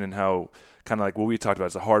meditation and how kind of like what we talked about,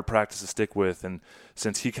 it's a hard practice to stick with. And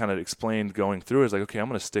since he kind of explained going through it, it's like, okay, I'm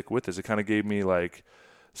going to stick with this. It kind of gave me like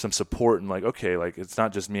some support and like, okay, like it's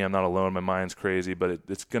not just me, I'm not alone, my mind's crazy, but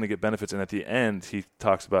it's going to get benefits. And at the end, he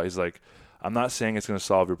talks about, he's like, I'm not saying it's going to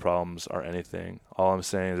solve your problems or anything. All I'm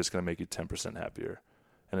saying is it's going to make you 10% happier.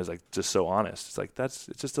 And it's like just so honest. It's like it's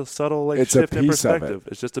just a subtle like shift in perspective.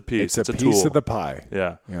 It's just a piece. It's a piece tool of the pie.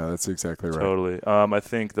 Yeah. Yeah, that's exactly right. Totally. I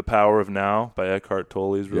think The Power of Now by Eckhart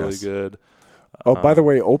Tolle is really good. Oh, by the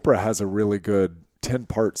way, Oprah has a really good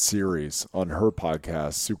 10-part series on her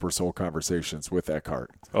podcast, Super Soul Conversations with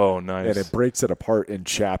Eckhart. Oh, nice. And it breaks it apart in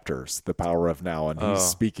chapters, The Power of Now, and he's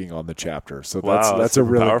speaking on the chapter. So that's a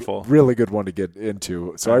really powerful. Really good one to get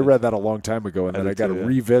into. So I read that a long time ago, and then I got to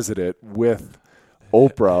revisit it with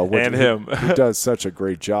Oprah and him, who does such a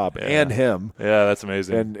great job, and him. Yeah, that's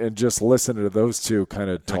amazing. And just listen to those two kind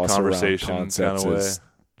of toss around concepts kind of way.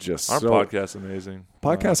 Just our podcast's amazing.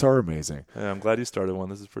 Podcasts are amazing. Yeah, I'm glad you started one.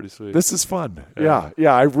 This is pretty sweet. This is fun. Yeah.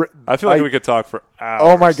 I feel like we could talk for hours.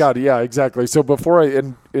 Oh my God, yeah, exactly. So before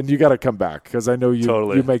and you got to come back because I know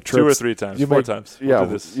you make trips 2 or 3 times, 4 times.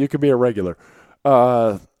 Yeah, you can be a regular.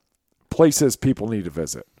 Places people need to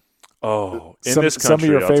visit. Oh, in this country, some of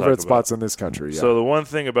your favorite spots in this country. Yeah. So the one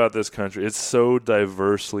thing about this country, it's so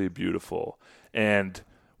diversely beautiful, and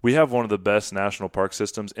we have one of the best national park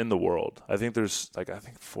systems in the world. I think there's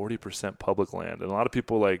 40% public land, and a lot of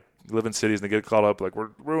people like live in cities and they get caught up like we're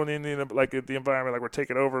ruining the environment, like we're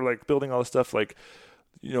taking over, like building all this stuff. Like,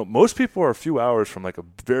 most people are a few hours from like a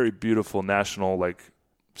very beautiful national like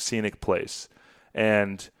scenic place,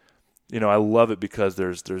 and I love it because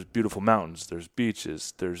there's beautiful mountains, there's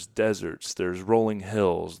beaches, there's deserts, there's rolling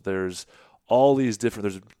hills, there's all these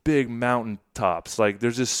there's big mountain tops. Like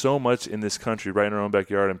there's just so much in this country right in our own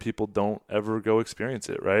backyard, and people don't ever go experience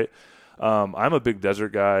it, right? I'm a big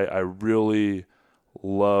desert guy. I really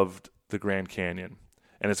loved the Grand Canyon.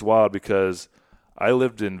 And it's wild because I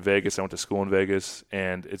lived in Vegas. I went to school in Vegas,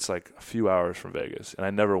 and it's like a few hours from Vegas, and I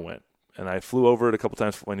never went. And I flew over it a couple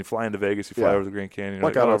times. When you fly into Vegas, you fly over the Grand Canyon.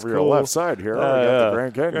 Look out over your left side here. We got the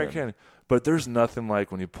Grand Canyon. But there's nothing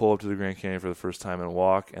like when you pull up to the Grand Canyon for the first time and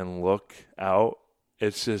walk and look out.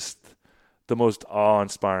 It's just the most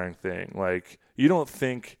awe-inspiring thing. Like, you don't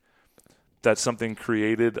think that something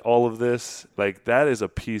created all of this. Like, that is a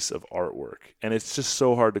piece of artwork. And it's just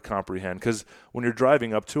so hard to comprehend. Because when you're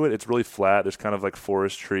driving up to it, it's really flat. There's kind of like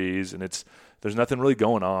forest trees, and there's nothing really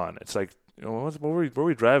going on. It's like, where were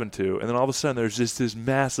we driving to? And then all of a sudden, there's just this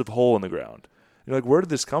massive hole in the ground. You're like, where did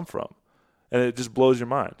this come from? And it just blows your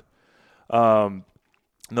mind.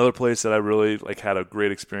 Another place that I really had a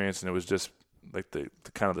great experience, and it was just like the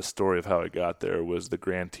kind of the story of how I got there, was the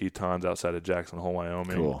Grand Tetons outside of Jackson Hole,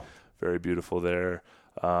 Wyoming. Cool. Very beautiful there.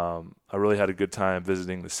 I really had a good time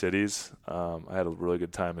visiting the cities. I had a really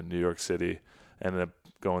good time in New York City. Ended up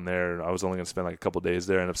going there. I was only going to spend like a couple days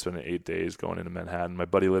there. Ended up spending 8 days going into Manhattan. My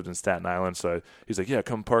buddy lived in Staten Island, so he's like, "Yeah,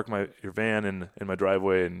 come park your van in my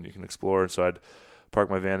driveway, and you can explore." And so I'd park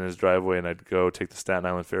my van in his driveway, and I'd go take the Staten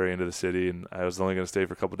Island ferry into the city. And I was only going to stay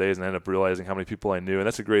for a couple of days, and I ended up realizing how many people I knew. And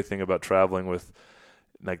that's a great thing about traveling with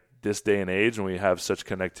like this day and age, when we have such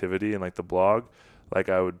connectivity and like the blog. Like,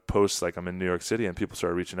 I would post like I'm in New York City, and people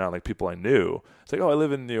started reaching out, like people I knew. It's like, oh, I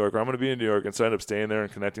live in New York, or I'm going to be in New York. And so I ended up staying there and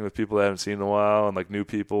connecting with people I haven't seen in a while, and like new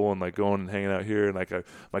people, and like going and hanging out here. And like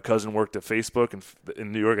my cousin worked at Facebook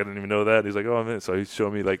in New York. I didn't even know that. He's like, oh, I'm in. So he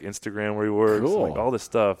showed me like Instagram where he works, cool. Like all this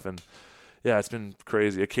stuff. And yeah, it's been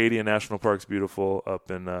crazy. Acadia National Park's beautiful up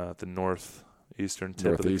in the northeastern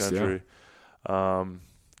tip of the country.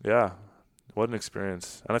 Yeah, what an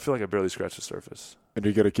experience. And I feel like I barely scratched the surface. And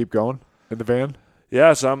you got to keep going in the van?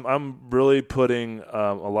 Yeah, so I'm really putting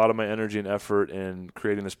a lot of my energy and effort in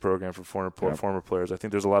creating this program for former players. I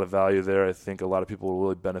think there's a lot of value there. I think a lot of people will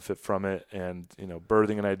really benefit from it. And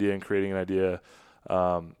birthing an idea and creating an idea,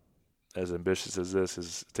 as ambitious as this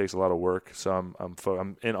is, it takes a lot of work. So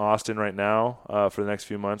I'm in Austin right now for the next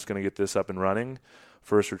few months. Going to get this up and running.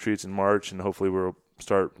 First retreats in March, and hopefully we'll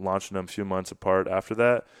start launching them a few months apart after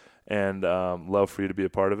that. And love for you to be a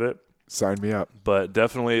part of it. Sign me up. But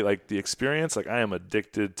definitely, like, the experience, like, I am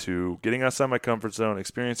addicted to getting outside my comfort zone,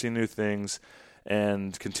 experiencing new things,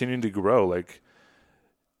 and continuing to grow. Like,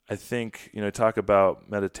 I think, talk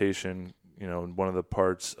about meditation, one of the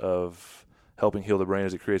parts of helping heal the brain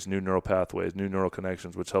is it creates new neural pathways, new neural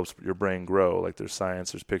connections, which helps your brain grow. Like, there's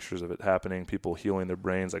science, there's pictures of it happening, people healing their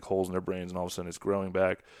brains, like holes in their brains, and all of a sudden it's growing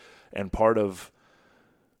back. And part of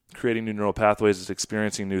creating new neural pathways is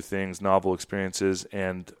experiencing new things, novel experiences,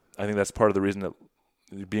 and I think that's part of the reason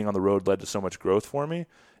that being on the road led to so much growth for me,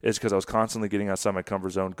 is because I was constantly getting outside my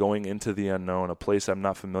comfort zone, going into the unknown, a place I'm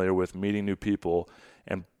not familiar with, meeting new people,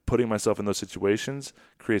 and putting myself in those situations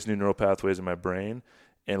creates new neural pathways in my brain.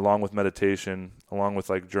 And along with meditation, along with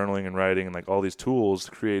like journaling and writing and like all these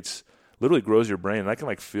tools, literally grows your brain. And I can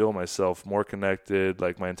like feel myself more connected,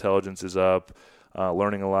 like my intelligence is up,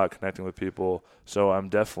 learning a lot, connecting with people. So I'm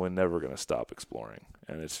definitely never going to stop exploring,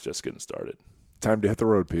 and it's just getting started. Time to hit the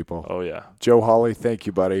road, people. Oh, yeah. Joe Hawley, thank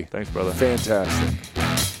you, buddy. Thanks, brother. Fantastic.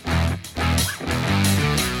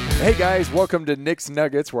 Hey, guys, welcome to Nick's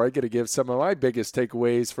Nuggets, where I get to give some of my biggest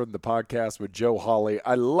takeaways from the podcast with Joe Hawley.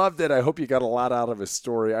 I loved it. I hope you got a lot out of his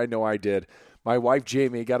story. I know I did. My wife,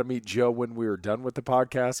 Jamie, got to meet Joe when we were done with the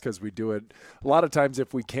podcast, because we do it a lot of times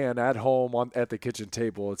if we can at home at the kitchen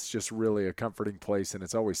table. It's just really a comforting place, and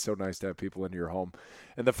it's always so nice to have people in your home.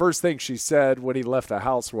 And the first thing she said when he left the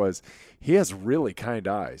house was, he has really kind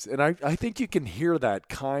eyes. And I think you can hear that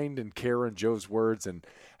kind and care in Joe's words and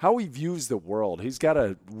how he views the world. He's got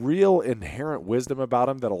a real inherent wisdom about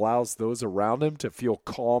him that allows those around him to feel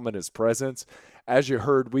calm in his presence. As you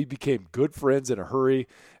heard, we became good friends in a hurry,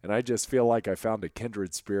 and I just feel like I found a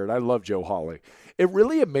kindred spirit. I love Joe Hawley. It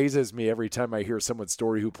really amazes me every time I hear someone's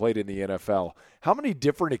story who played in the NFL, how many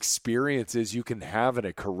different experiences you can have in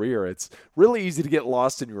a career. It's really easy to get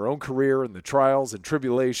lost in your own career and the trials and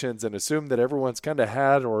tribulations and assume that everyone's kind of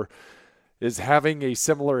had or is having a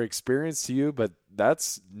similar experience to you, but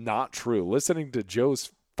that's not true. Listening to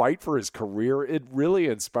Joe's fight for his career, it really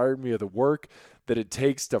inspired me of the work that it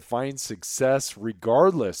takes to find success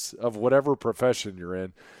regardless of whatever profession you're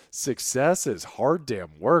in. Success is hard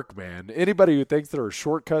damn work, man. Anybody who thinks there are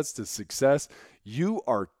shortcuts to success, you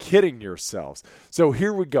are kidding yourselves. So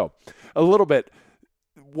here we go. A little bit.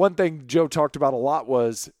 One thing Joe talked about a lot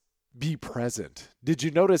was be present. Did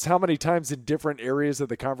you notice how many times in different areas of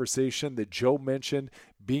the conversation that Joe mentioned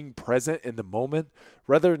being present in the moment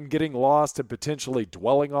rather than getting lost and potentially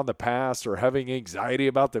dwelling on the past or having anxiety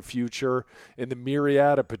about the future and the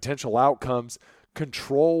myriad of potential outcomes?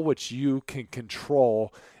 Control what you can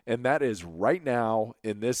control, and that is right now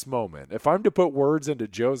in this moment. If I'm to put words into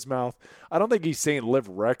Joe's mouth, I don't think he's saying live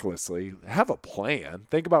recklessly. Have a plan.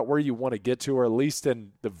 Think about where you want to get to, or at least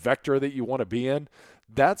in the vector that you want to be in.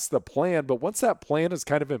 That's the plan. But once that plan is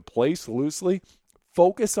kind of in place loosely,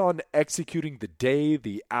 focus on executing the day,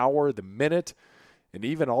 the hour, the minute, and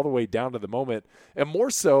even all the way down to the moment. And more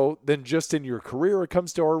so than just in your career, it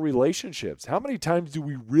comes to our relationships. How many times do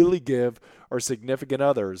we really give our significant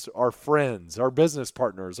others, our friends, our business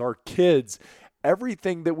partners, our kids,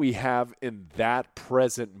 everything that we have in that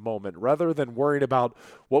present moment, rather than worrying about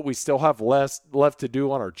what we still have left to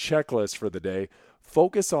do on our checklist for the day?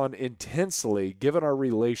 Focus on intensely giving our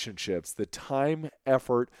relationships the time,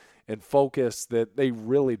 effort, and focus that they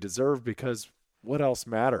really deserve, because what else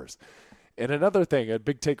matters? And another thing, a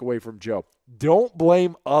big takeaway from Joe, don't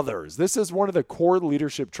blame others. This is one of the core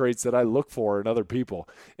leadership traits that I look for in other people.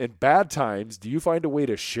 In bad times, do you find a way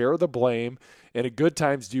to share the blame? And in good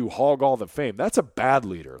times, do you hog all the fame? That's a bad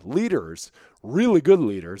leader. Leaders, really good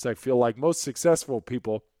leaders, I feel like most successful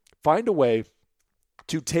people, find a way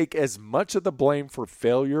to take as much of the blame for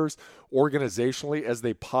failures organizationally as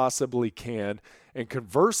they possibly can. And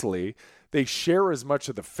conversely, they share as much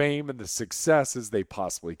of the fame and the success as they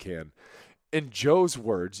possibly can. In Joe's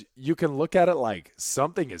words, you can look at it like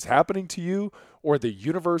something is happening to you or the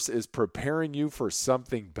universe is preparing you for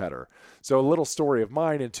something better. So a little story of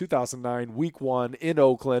mine, in 2009, week 1 in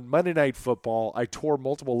Oakland, Monday Night Football, I tore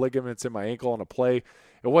multiple ligaments in my ankle on a play.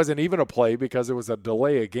 It wasn't even a play because it was a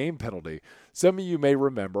delay of game penalty. Some of you may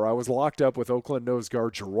remember I was locked up with Oakland nose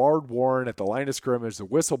guard Gerard Warren at the line of scrimmage. The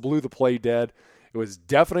whistle blew the play dead. It was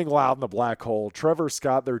deafening loud in the black hole. Trevor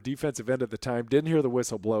Scott, their defensive end at the time, didn't hear the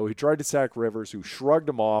whistle blow. He tried to sack Rivers, who shrugged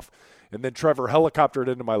him off, and then Trevor helicoptered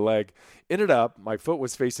into my leg. Ended up, my foot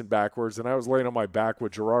was facing backwards, and I was laying on my back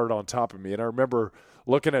with Gerard on top of me. And I remember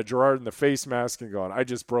looking at Gerard in the face mask and going, I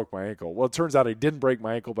just broke my ankle. Well, it turns out I didn't break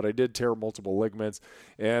my ankle, but I did tear multiple ligaments,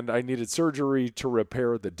 and I needed surgery to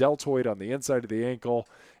repair the deltoid on the inside of the ankle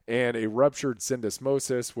and a ruptured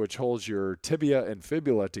syndesmosis, which holds your tibia and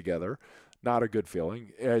fibula together. Not a good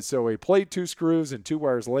feeling. So he played 2 screws, and 2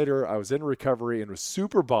 wires later, I was in recovery and was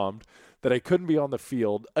super bummed that I couldn't be on the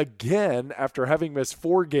field again after having missed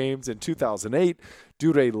 4 games in 2008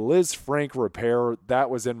 due to a Liz Frank repair that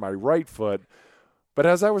was in my right foot. But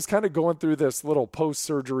as I was kind of going through this little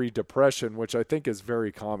post-surgery depression, which I think is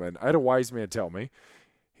very common, I had a wise man tell me,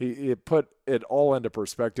 he put it all into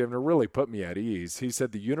perspective, and it really put me at ease. He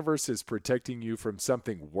said the universe is protecting you from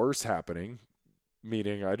something worse happening,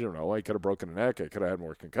 meaning, I don't know, I could have broken a neck, I could have had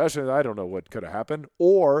more concussions, I don't know what could have happened,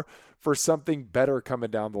 or for something better coming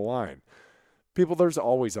down the line. People, there's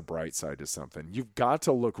always a bright side to something. You've got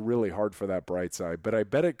to look really hard for that bright side, but I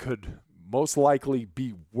bet it could most likely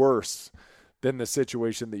be worse than the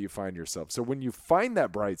situation that you find yourself. So when you find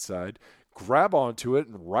that bright side, grab onto it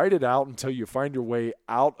and write it out until you find your way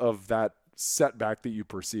out of that setback that you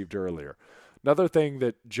perceived earlier. Another thing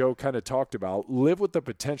that Joe kind of talked about, live with the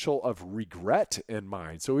potential of regret in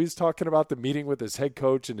mind. So he's talking about the meeting with his head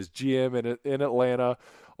coach and his GM in Atlanta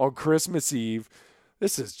on Christmas Eve.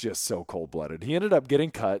 This is just so cold-blooded. He ended up getting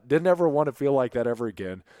cut, didn't ever want to feel like that ever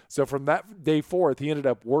again. So from that day forth, he ended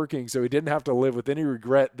up working so he didn't have to live with any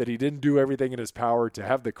regret that he didn't do everything in his power to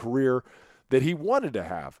have the career that he wanted to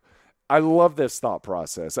have. I love this thought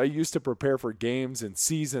process. I used to prepare for games and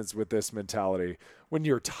seasons with this mentality. When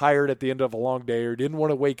you're tired at the end of a long day or didn't want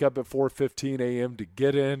to wake up at 4:15 a.m. to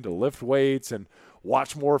get in, to lift weights and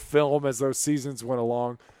watch more film as those seasons went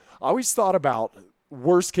along, I always thought about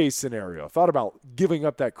worst case scenario. I thought about giving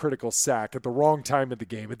up that critical sack at the wrong time of the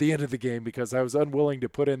game, at the end of the game, because I was unwilling to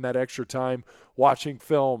put in that extra time watching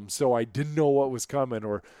film, so I didn't know what was coming,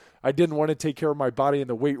 or I didn't want to take care of my body in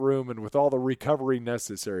the weight room and with all the recovery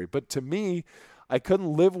necessary. But to me, I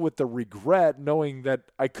couldn't live with the regret knowing that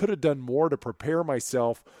I could have done more to prepare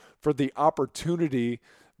myself for the opportunity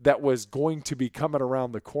that was going to be coming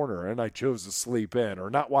around the corner, and I chose to sleep in or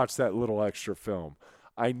not watch that little extra film.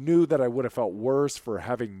 I knew that I would have felt worse for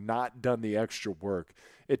having not done the extra work.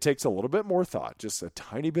 It takes a little bit more thought, just a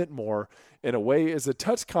tiny bit more. In a way, is a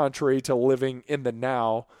touch contrary to living in the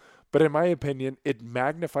now, but in my opinion, it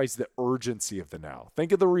magnifies the urgency of the now.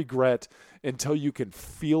 Think of the regret until you can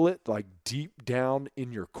feel it like deep down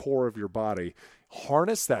in your core of your body.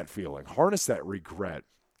 Harness that feeling, harness that regret,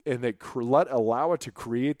 and then allow it to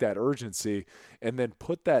create that urgency, and then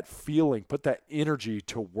put that feeling, put that energy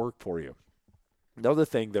to work for you. Another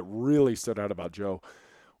thing that really stood out about Joe,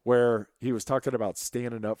 where he was talking about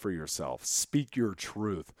standing up for yourself, speak your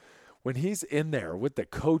truth. When he's in there with the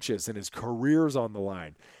coaches and his career's on the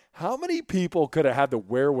line, how many people could have had the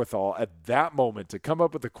wherewithal at that moment to come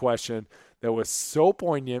up with a question that was so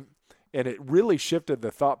poignant, and it really shifted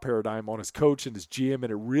the thought paradigm on his coach and his GM,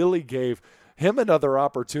 and it really gave him another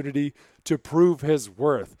opportunity to prove his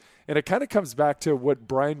worth. And it kind of comes back to what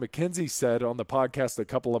Brian McKenzie said on the podcast a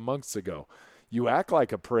couple of months ago. You act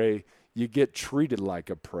like a prey, you get treated like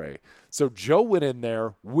a prey. So Joe went in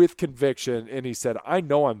there with conviction, and he said, I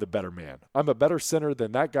know I'm the better man. I'm a better center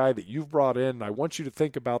than that guy that you've brought in, and I want you to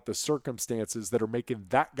think about the circumstances that are making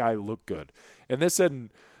that guy look good. And this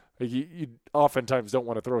isn't, you oftentimes don't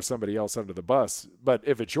want to throw somebody else under the bus, but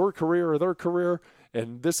if it's your career or their career,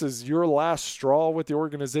 and this is your last straw with the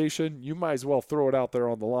organization, you might as well throw it out there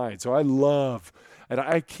on the line. So I love, and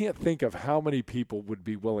I can't think of how many people would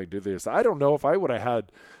be willing to do this. I don't know if I would have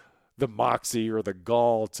had the moxie or the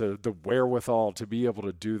gall, to the wherewithal to be able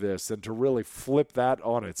to do this and to really flip that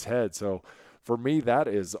on its head. So for me, that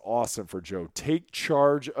is awesome for Joe. Take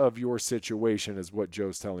charge of your situation is what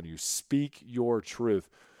Joe's telling you. Speak your truth.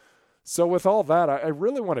 So with all that, I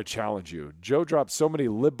really want to challenge you. Joe dropped so many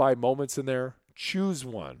live-by moments in there. Choose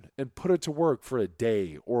one and put it to work for a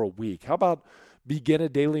day or a week. How about begin a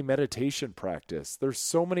daily meditation practice? There's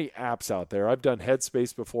so many apps out there. I've done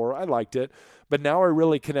Headspace before. I liked it. But now I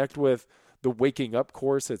really connect with the Waking Up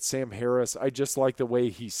course at Sam Harris. I just like the way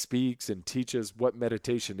he speaks and teaches what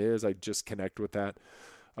meditation is. I just connect with that.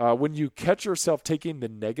 When you catch yourself taking the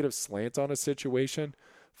negative slant on a situation,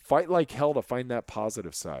 fight like hell to find that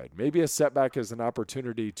positive side. Maybe a setback is an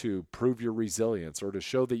opportunity to prove your resilience or to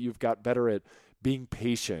show that you've got better at being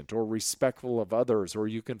patient or respectful of others, or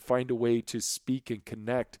you can find a way to speak and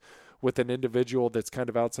connect with an individual that's kind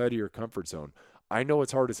of outside of your comfort zone. I know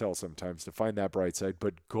it's hard as hell sometimes to find that bright side,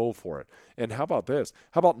 but go for it. And how about this?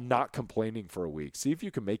 How about not complaining for a week? See if you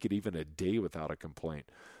can make it even a day without a complaint.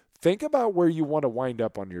 Think about where you want to wind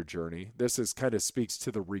up on your journey. This is kind of speaks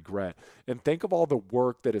to the regret. And think of all the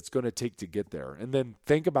work that it's going to take to get there. And then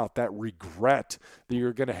think about that regret that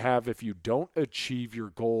you're going to have if you don't achieve your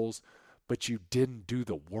goals. but you didn't do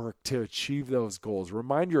the work to achieve those goals.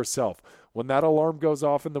 Remind yourself when that alarm goes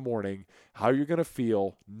off in the morning, how you're going to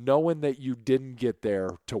feel knowing that you didn't get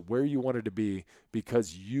there to where you wanted to be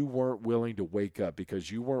because you weren't willing to wake up, because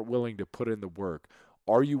you weren't willing to put in the work.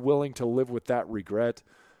 Are you willing to live with that regret?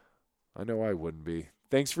 I know I wouldn't be.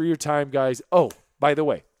 Thanks for your time, guys. Oh, by the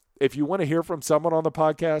way, if you want to hear from someone on the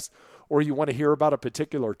podcast, or you want to hear about a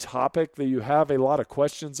particular topic that you have a lot of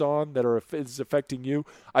questions on that is affecting you,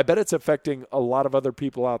 I bet it's affecting a lot of other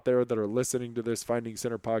people out there that are listening to this Finding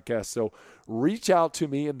Center podcast. So reach out to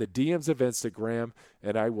me in the DMs of Instagram,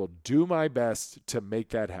 and I will do my best to make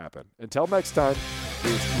that happen. Until next time,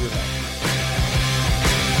 here's to your night.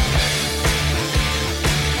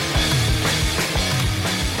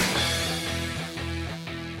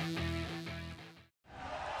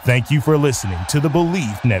 Thank you for listening to the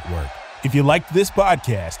Believe Network. If you liked this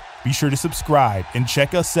podcast, be sure to subscribe and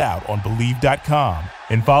check us out on Believe.com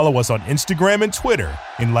and follow us on Instagram and Twitter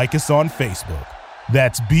and like us on Facebook.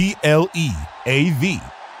 That's BLEAV.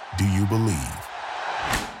 Do you believe?